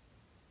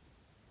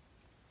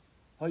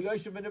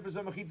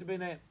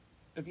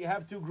 If you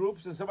have two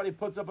groups and somebody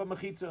puts up a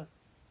mechitza,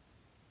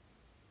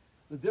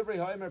 the divrei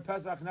ha'emer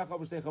Pesach nachal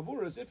b'shtei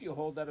chaburas, if you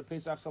hold that a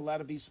Pesach's allowed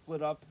to be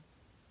split up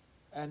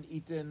and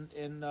eaten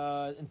in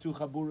two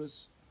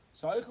chaburas,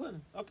 so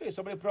okay,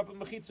 somebody put up a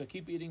mechitza,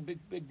 keep eating,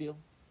 big deal.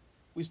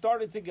 We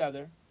started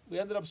together, we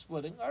ended up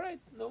splitting. All right,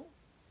 no.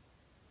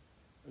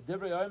 But if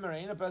the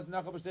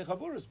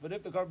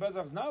Korban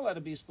Pesach is not allowed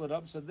to be split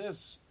up, so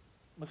this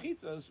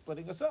mechitza is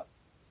splitting us up.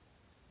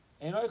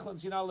 You're not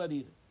allowed to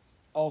eat it.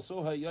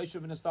 Also,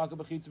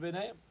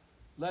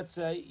 let's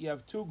say you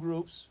have two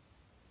groups,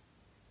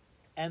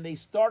 and they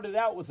started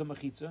out with a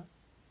mechitza,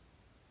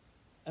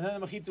 and then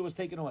the mechitza was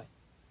taken away.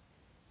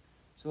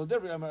 So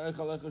according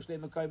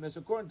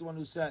to one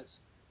who says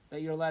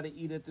that you're allowed to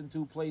eat it in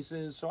two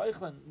places. So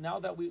Eichlin, now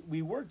that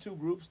we were two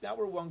groups, now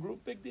we're one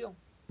group, big deal.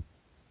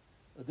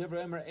 But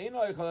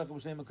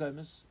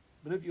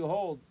if you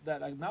hold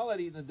that I'm not allowed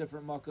to eat in a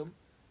different makom,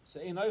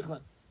 so Ein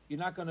Eichlin, you're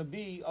not going to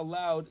be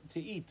allowed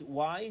to eat.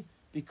 Why?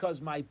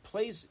 Because my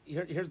place,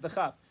 here's the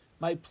chap,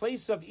 my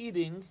place of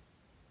eating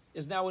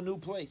is now a new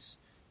place.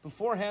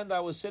 Beforehand, I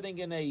was sitting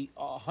in a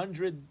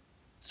 100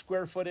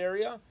 square foot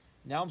area.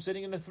 Now I'm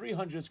sitting in a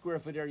 300 square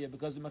foot area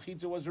because the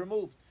mechitza was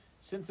removed.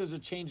 Since there's a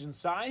change in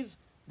size,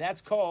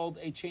 that's called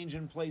a change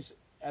in place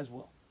as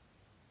well.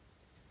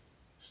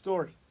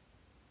 Story.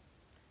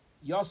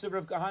 Yosef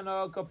Rav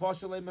Kahana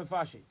Kaposhele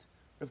Mefashit.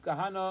 Rav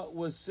Kahana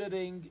was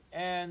sitting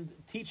and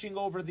teaching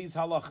over these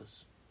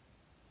halachas.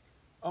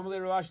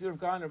 Amalei Rav Ashi Rav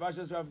Kahana, Rav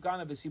Ashi Rav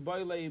Kahana,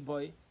 B'siboy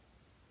leiboy.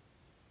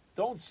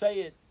 Don't say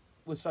it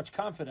with such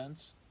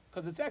confidence,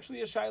 because it's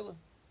actually a shaila.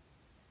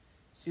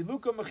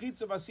 Siluka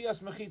mechitza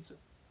v'asiyas mechitza.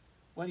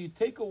 When you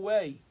take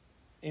away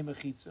a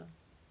mechitza,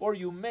 or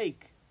you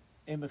make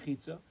a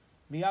mechitza,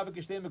 miyavik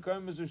shtei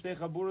mekoyim shtei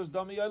chaburas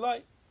dami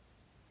yalai.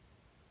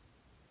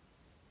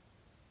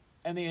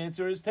 And the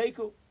answer is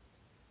teku.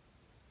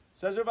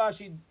 Says Rav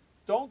Ashi,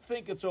 don't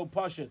think it's so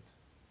pashut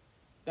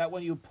that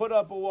when you put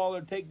up a wall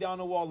or take down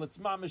a wall, it's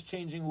mamish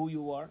changing who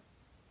you are,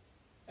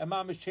 and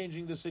mamish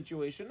changing the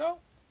situation. No,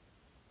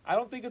 I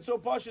don't think it's so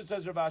pashut,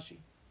 says Rav Ashi.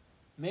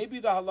 Maybe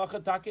the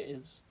halacha taka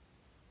is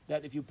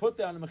that if you put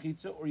down a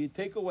mechitza or you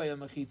take away a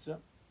mechitza,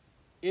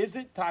 is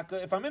it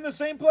taka? If I'm in the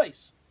same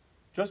place,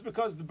 just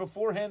because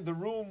beforehand the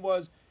room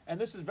was, and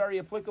this is very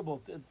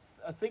applicable.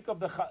 Think of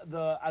the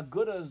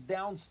aguda's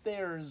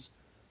downstairs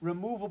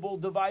removable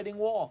dividing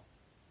wall.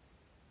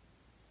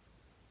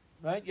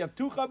 Right? You have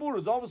two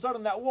chaburas. All of a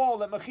sudden, that wall,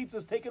 that mechitza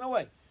is taken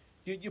away.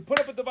 You put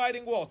up a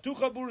dividing wall. Two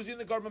chaburas in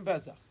the Korban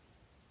Pesach.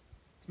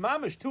 It's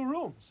mamish, two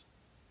rooms.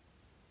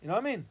 You know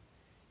what I mean?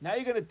 Now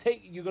you're going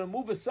to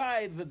move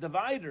aside the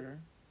divider.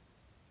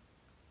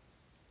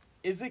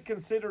 Is it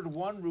considered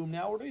one room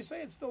now, or do you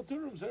say it's still two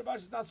rooms?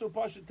 Everybody's not so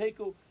pasha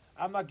teku.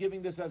 I'm not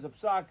giving this as a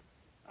psak.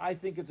 I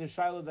think it's a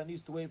shiloh that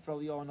needs to wait for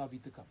Eliyahu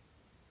Navi to come.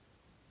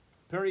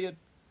 Period.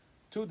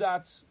 2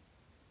 dots.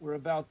 We're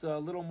about a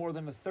little more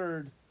than a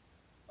third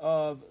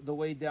of the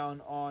way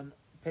down on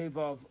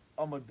Pevav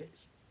Amud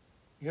Beis.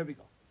 Here we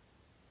go.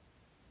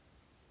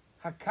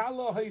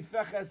 Hakala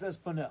hoifeches es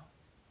panel.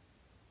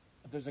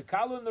 If there's a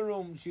kala in the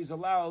room, she's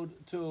allowed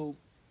to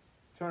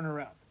turn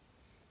around.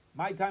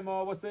 My time,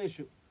 what's the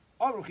issue?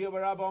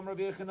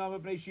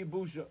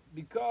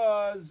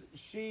 Because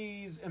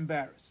she's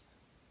embarrassed.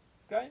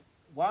 Okay?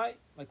 Why?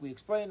 Like we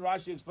explained,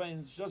 Rashi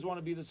explains, she doesn't want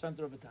to be the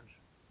center of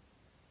attention.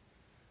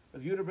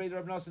 Rav Yehuda Brei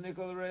Rav Nosson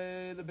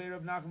Nikol the Bei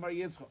Rav Nachman Bar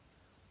Yitzchak.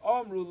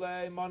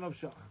 Amrulei Manov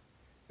Shach.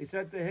 He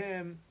said to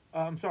him,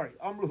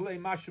 Amrulei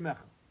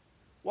Mashmecha.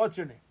 What's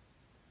your name?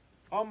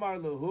 Amar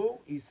Lahu.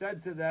 He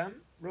said to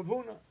them,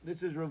 Ravuna.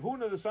 This is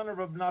Ravuna, the son of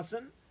Rav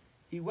Nosson.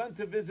 He went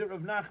to visit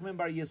Rav Nachman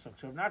Bar Yitzchak.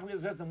 So Rav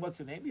Nachman says to him, what's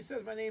your name? He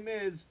says, my name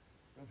is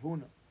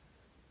Ravuna.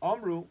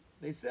 Amru.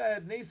 They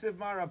said, Nesev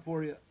Mar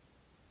Aporia.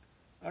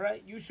 All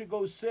right, you should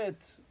go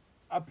sit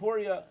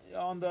Aporia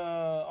on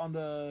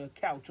the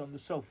couch, on the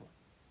sofa.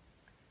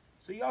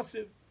 So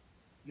Yosef,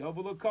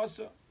 Yovula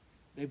Kasa,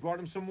 they brought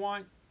him some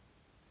wine.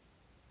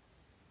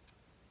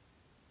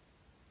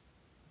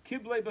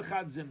 Kible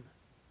Bechadzim.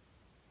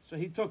 So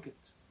he took it.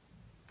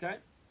 Okay?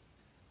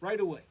 Right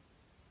away.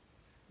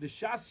 The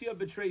Shasya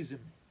betrays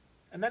him.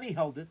 And then he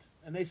held it.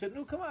 And they said,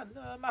 no, come on,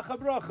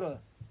 Machabracha.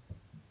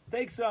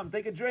 Take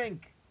a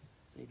drink.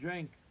 So he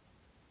drank.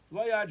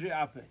 Lo Yadre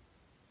Ape.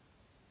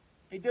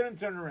 He didn't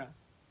turn around.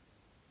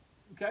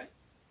 Okay?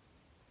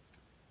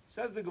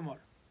 Says the Gemara.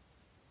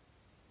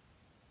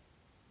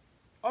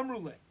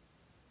 Amrule.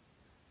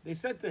 They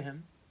said to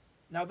him,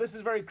 now this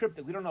is very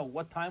cryptic. We don't know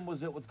what time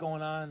was it, what's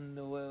going on.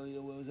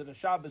 Was it a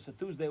Shabbos, a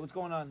Tuesday? What's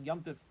going on?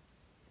 Yom Tif.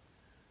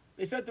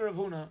 They said to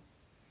Ravuna,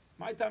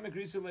 my time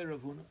agrees to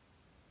Ravuna.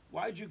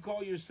 Why'd you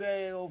call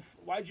yourself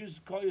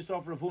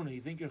Ravuna?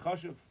 You think you're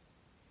Chashuv?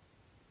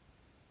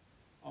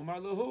 Amar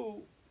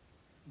Lahu,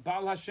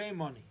 Baal Hashem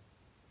money.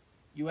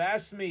 You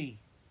asked me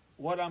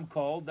what I'm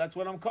called, that's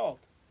what I'm called.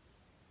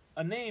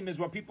 A name is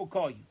what people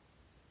call you.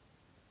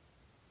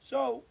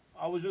 So,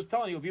 I was just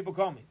telling you what people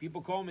call me.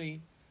 People call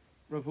me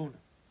Ravuna.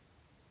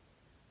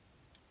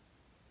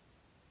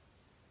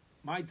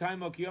 My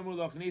time,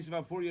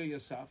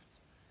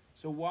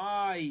 so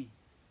why,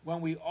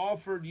 when we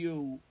offered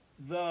you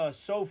the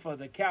sofa,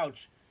 the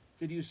couch,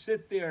 did you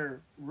sit there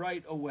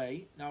right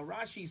away? Now,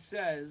 Rashi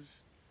says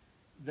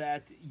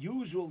that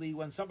usually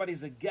when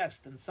somebody's a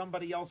guest in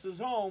somebody else's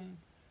home,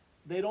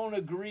 they don't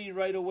agree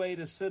right away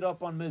to sit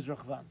up on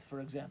Mizrach Vant, for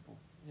example.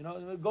 You know,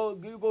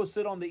 you go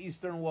sit on the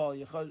eastern wall.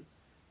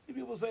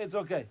 People say it's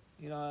okay.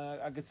 You know,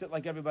 I could sit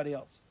like everybody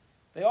else.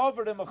 They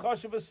offered him a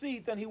chashuv a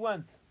seat, and he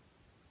went.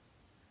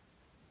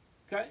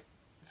 Okay?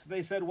 So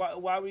they said,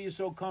 why were you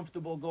so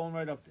comfortable going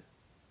right up there?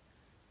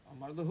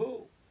 Amar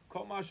lahu,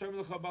 kol ma Hashem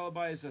lecha bal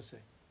habayis aseh.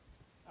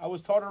 I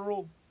was taught a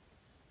rule.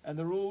 And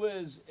the rule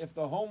is, if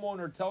the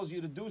homeowner tells you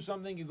to do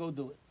something, you go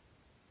do it.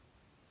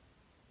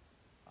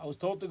 I was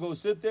told to go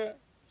sit there,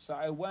 so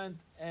I went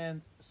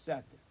and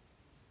sat there.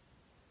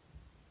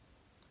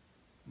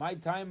 My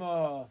time,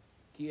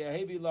 ki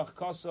yehevi lach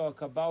kasa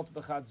kabalt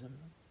b'chad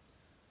zimna.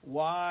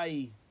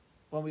 Why,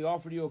 when we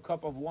offered you a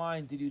cup of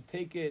wine, did you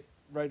take it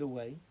right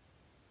away?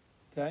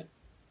 Okay.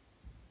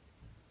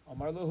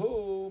 Amar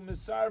lahu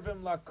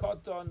misarvim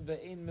lakoton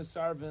ve'ein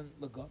misarvim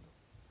lagad.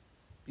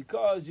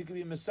 Because you can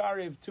be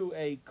misariv to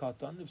a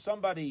koton. If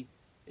somebody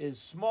is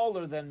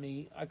smaller than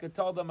me, I could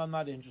tell them I'm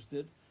not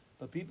interested.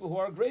 But people who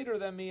are greater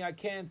than me, I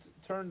can't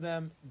turn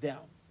them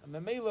down. And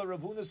Memela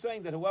Ravuna is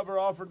saying that whoever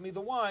offered me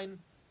the wine,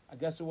 I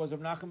guess it was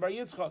Rav Nachman Bar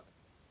Yitzchak.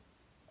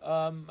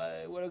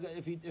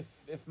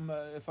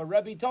 If a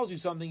Rebbe tells you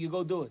something, you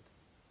go do it.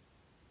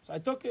 So I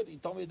took it. He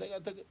told me to take it. I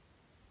took it.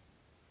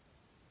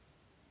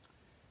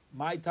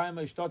 My time,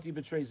 Ishtati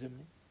betrays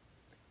him.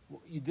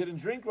 You didn't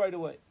drink right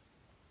away.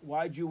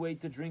 Why'd you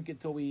wait to drink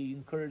it till we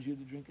encourage you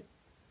to drink it?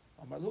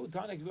 Amarlu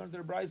Tanek, you learned the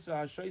Brisa,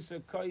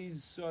 Hashoisa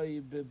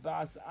Koisoi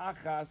Bebas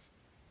Achas,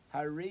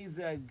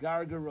 Hareza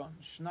Gargaron,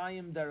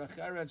 Shnayim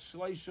Derecheret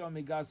Shloisha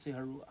Megasi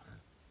Haruach.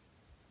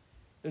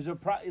 There's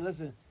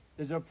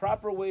a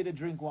proper way to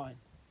drink wine.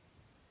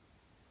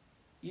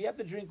 You have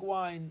to drink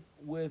wine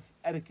with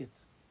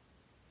etiquette.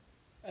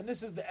 And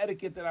this is the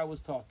etiquette that I was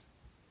taught.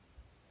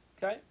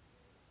 Okay?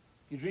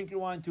 You drink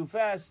your wine too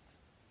fast,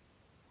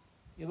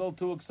 you're a little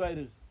too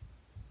excited.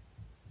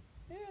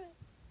 Yeah.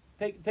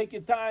 Take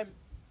your time.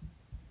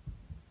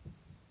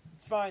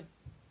 It's fine.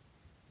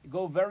 You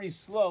go very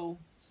slow,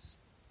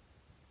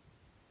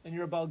 and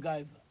you're a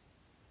Balgaiva.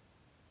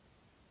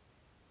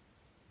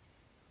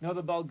 You know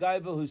the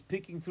Balgaiva who's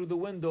peeking through the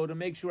window to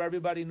make sure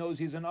everybody knows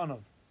he's an Anav.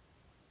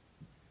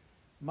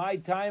 My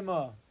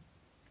timer,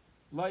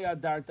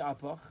 Layadart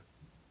Apach.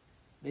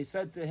 They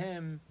said to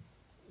him,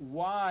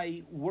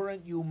 why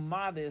weren't you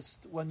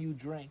modest when you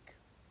drank?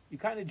 You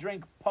kind of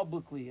drank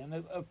publicly.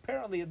 And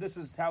apparently this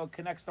is how it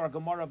connects to our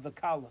Gemara of the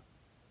Kala,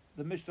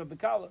 the Mishnah of the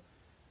Kala.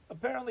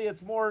 Apparently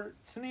it's more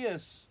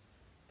tznius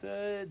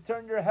to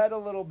turn your head a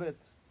little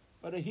bit.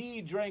 But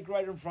he drank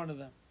right in front of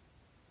them.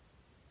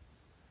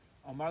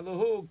 Amar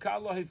lahu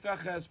kala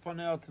hifeches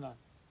paneotna.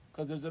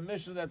 Because there's a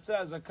Mishnah that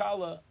says a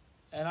Kala,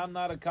 and I'm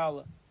not a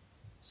Kala.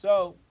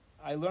 So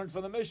I learned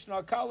from the Mishnah,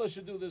 a Kala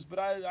should do this, but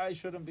I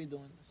shouldn't be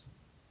doing this.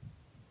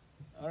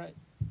 All right.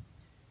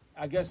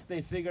 I guess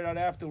they figured out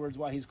afterwards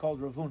why he's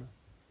called Ravuna.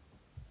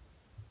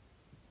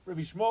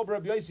 Rabbi Shmuel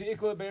Rabbi Yosi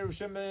Ikla ben Rav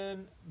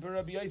Shimon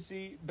Rabbi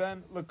Yosi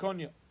ben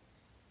Lakonya.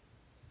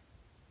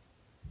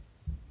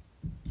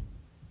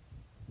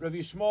 Rabbi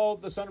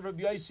Shmuel, the son of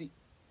Rabbi Yosi,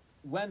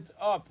 went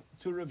up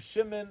to Rav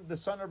Shimon, the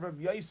son of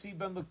Rabbi Yosi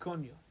ben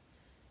Lakonya.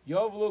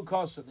 Yovlu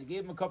Kosa. They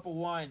gave him a cup of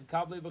wine.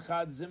 Kavli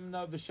b'chad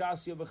zimna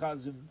v'shasya b'chad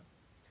zimna.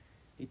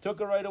 He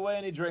took it right away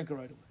and he drank it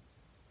right away.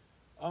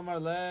 Amar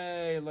le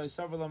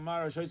loisav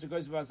lamar shoyse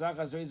goes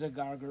basachas reiza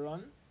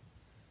gargaron.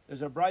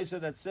 There's a brisa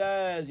that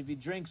says if you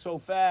drink so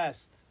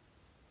fast,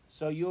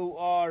 so you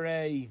are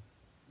a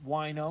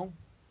wino.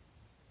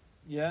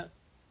 Yeah.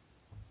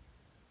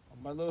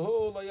 Amar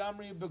lehu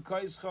loyamri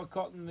b'kaischa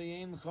cotton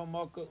v'yincha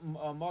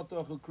mata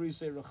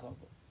chukrise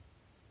rechava.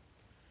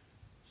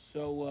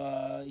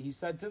 So he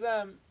said to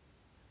them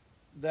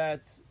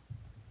that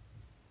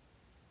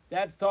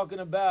that's talking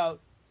about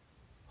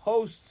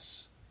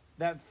hosts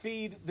that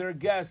feed their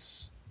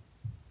guests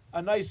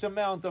a nice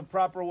amount of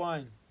proper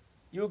wine.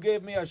 You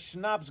gave me a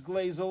schnapps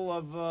glazel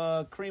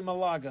of cream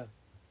lager.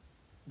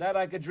 That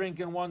I could drink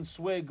in one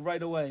swig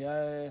right away.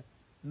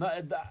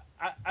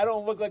 I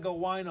don't look like a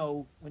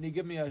wino when you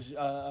give me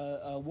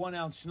a 1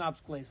 ounce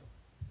schnapps glazel.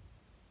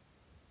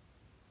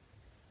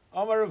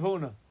 Amar Rav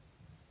Huna.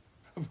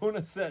 Rav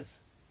Huna says,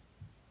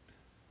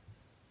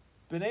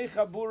 B'nei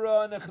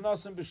Chabura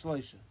nechnasim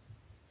b'shleisha.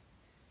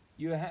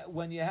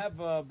 When you have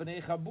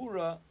B'nei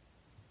Chabura,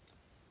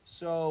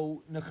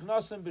 so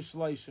nechnasim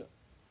b'shleisha,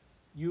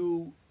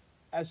 you,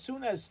 as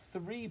soon as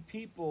 3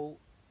 people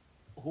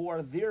who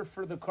are there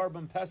for the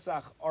Karban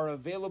Pesach are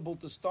available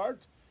to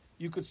start,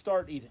 you could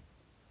start eating.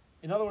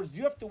 In other words, do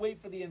you have to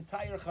wait for the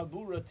entire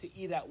Chabura to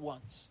eat at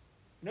once?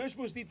 You're not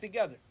supposed to eat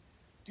together.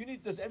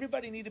 Does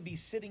everybody need to be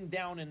sitting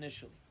down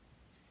initially?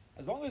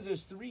 As long as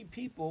there's 3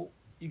 people,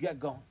 you get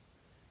going.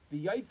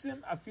 The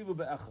Yaitzim afilu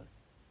be'echad.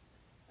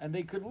 And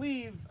they could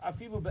leave,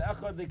 afilu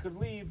be'echad, they could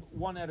leave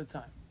one at a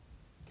time.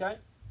 Okay?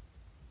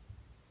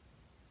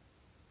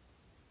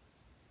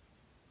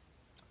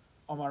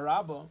 Omar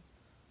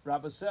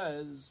Rabba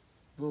says,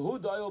 V'hu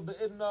dayol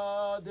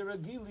be'idna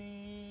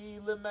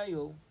deragili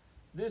lemeil.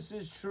 This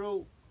is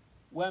true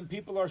when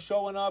people are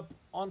showing up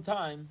on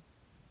time.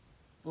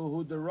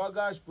 V'hu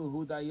deragash,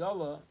 v'hu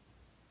dayala.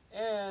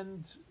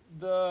 And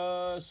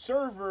the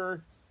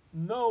server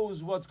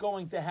knows what's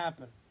going to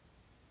happen.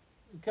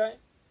 Okay?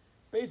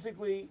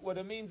 Basically, what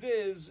it means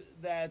is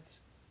that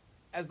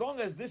as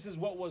long as this is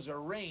what was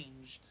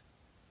arranged,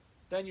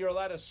 then you're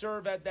allowed to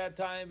serve at that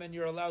time and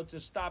you're allowed to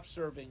stop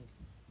serving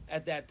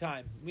at that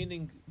time.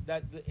 Meaning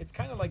that it's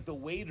kind of like the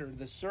waiter,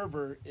 the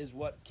server, is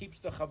what keeps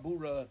the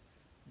chabura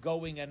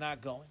going and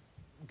not going.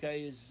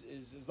 Okay, is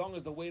as long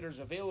as the waiter's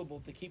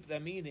available to keep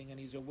them eating and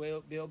he's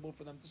available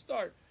for them to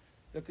start,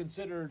 they're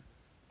considered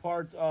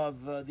part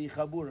of the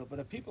chabura. But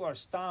if people are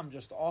stam,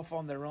 just off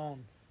on their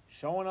own,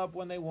 showing up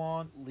when they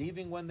want,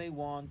 leaving when they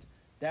want,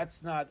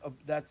 that's not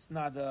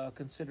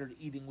considered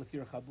eating with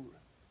your chabura.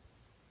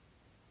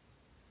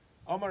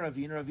 Omar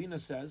Ravina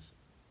says,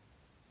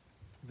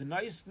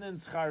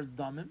 "V'naisnin schar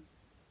damim."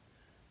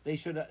 They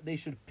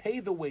should pay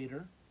the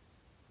waiter.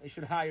 They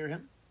should hire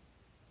him.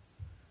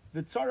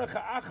 V'tzarach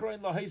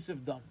ha'achrein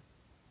lahaisiv dam.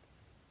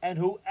 And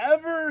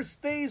whoever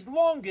stays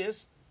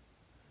longest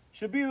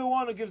should be the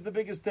one who gives the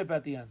biggest tip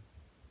at the end.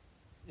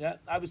 Yeah,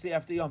 obviously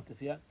after Yom Tov,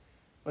 yeah.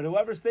 But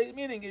whoever stays,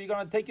 meaning you're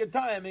going to take your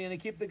time and you're going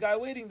to keep the guy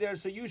waiting there,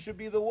 so you should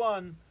be the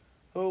one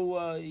who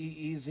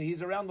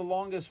he's around the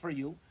longest for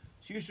you.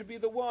 So you should be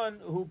the one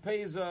who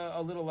pays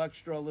a little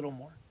extra, a little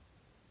more.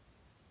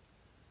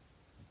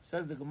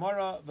 Says the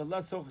Gemara,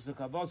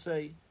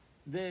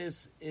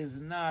 this is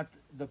not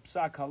the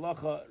psak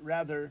halacha.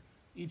 Rather,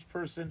 each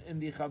person in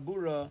the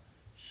chabura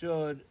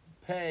should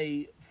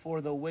pay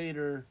for the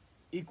waiter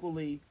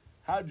equally.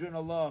 Hadron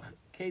Allah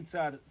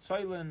ketzad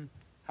tzoylin.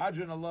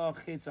 Hadron Allah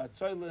ketzad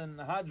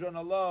tzoylin. Hadron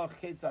Allah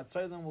ketzad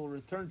tzoylin. Will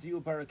return to you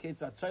para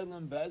ketzad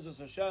tzoylin. Be'ezus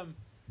Hashem.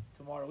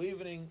 Tomorrow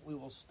evening we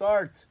will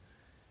start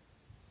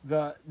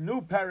the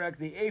new parak,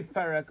 the 8th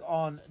parak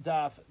on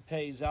Daf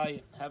Pei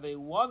Zayin. Have a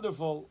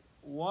wonderful,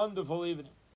 wonderful evening.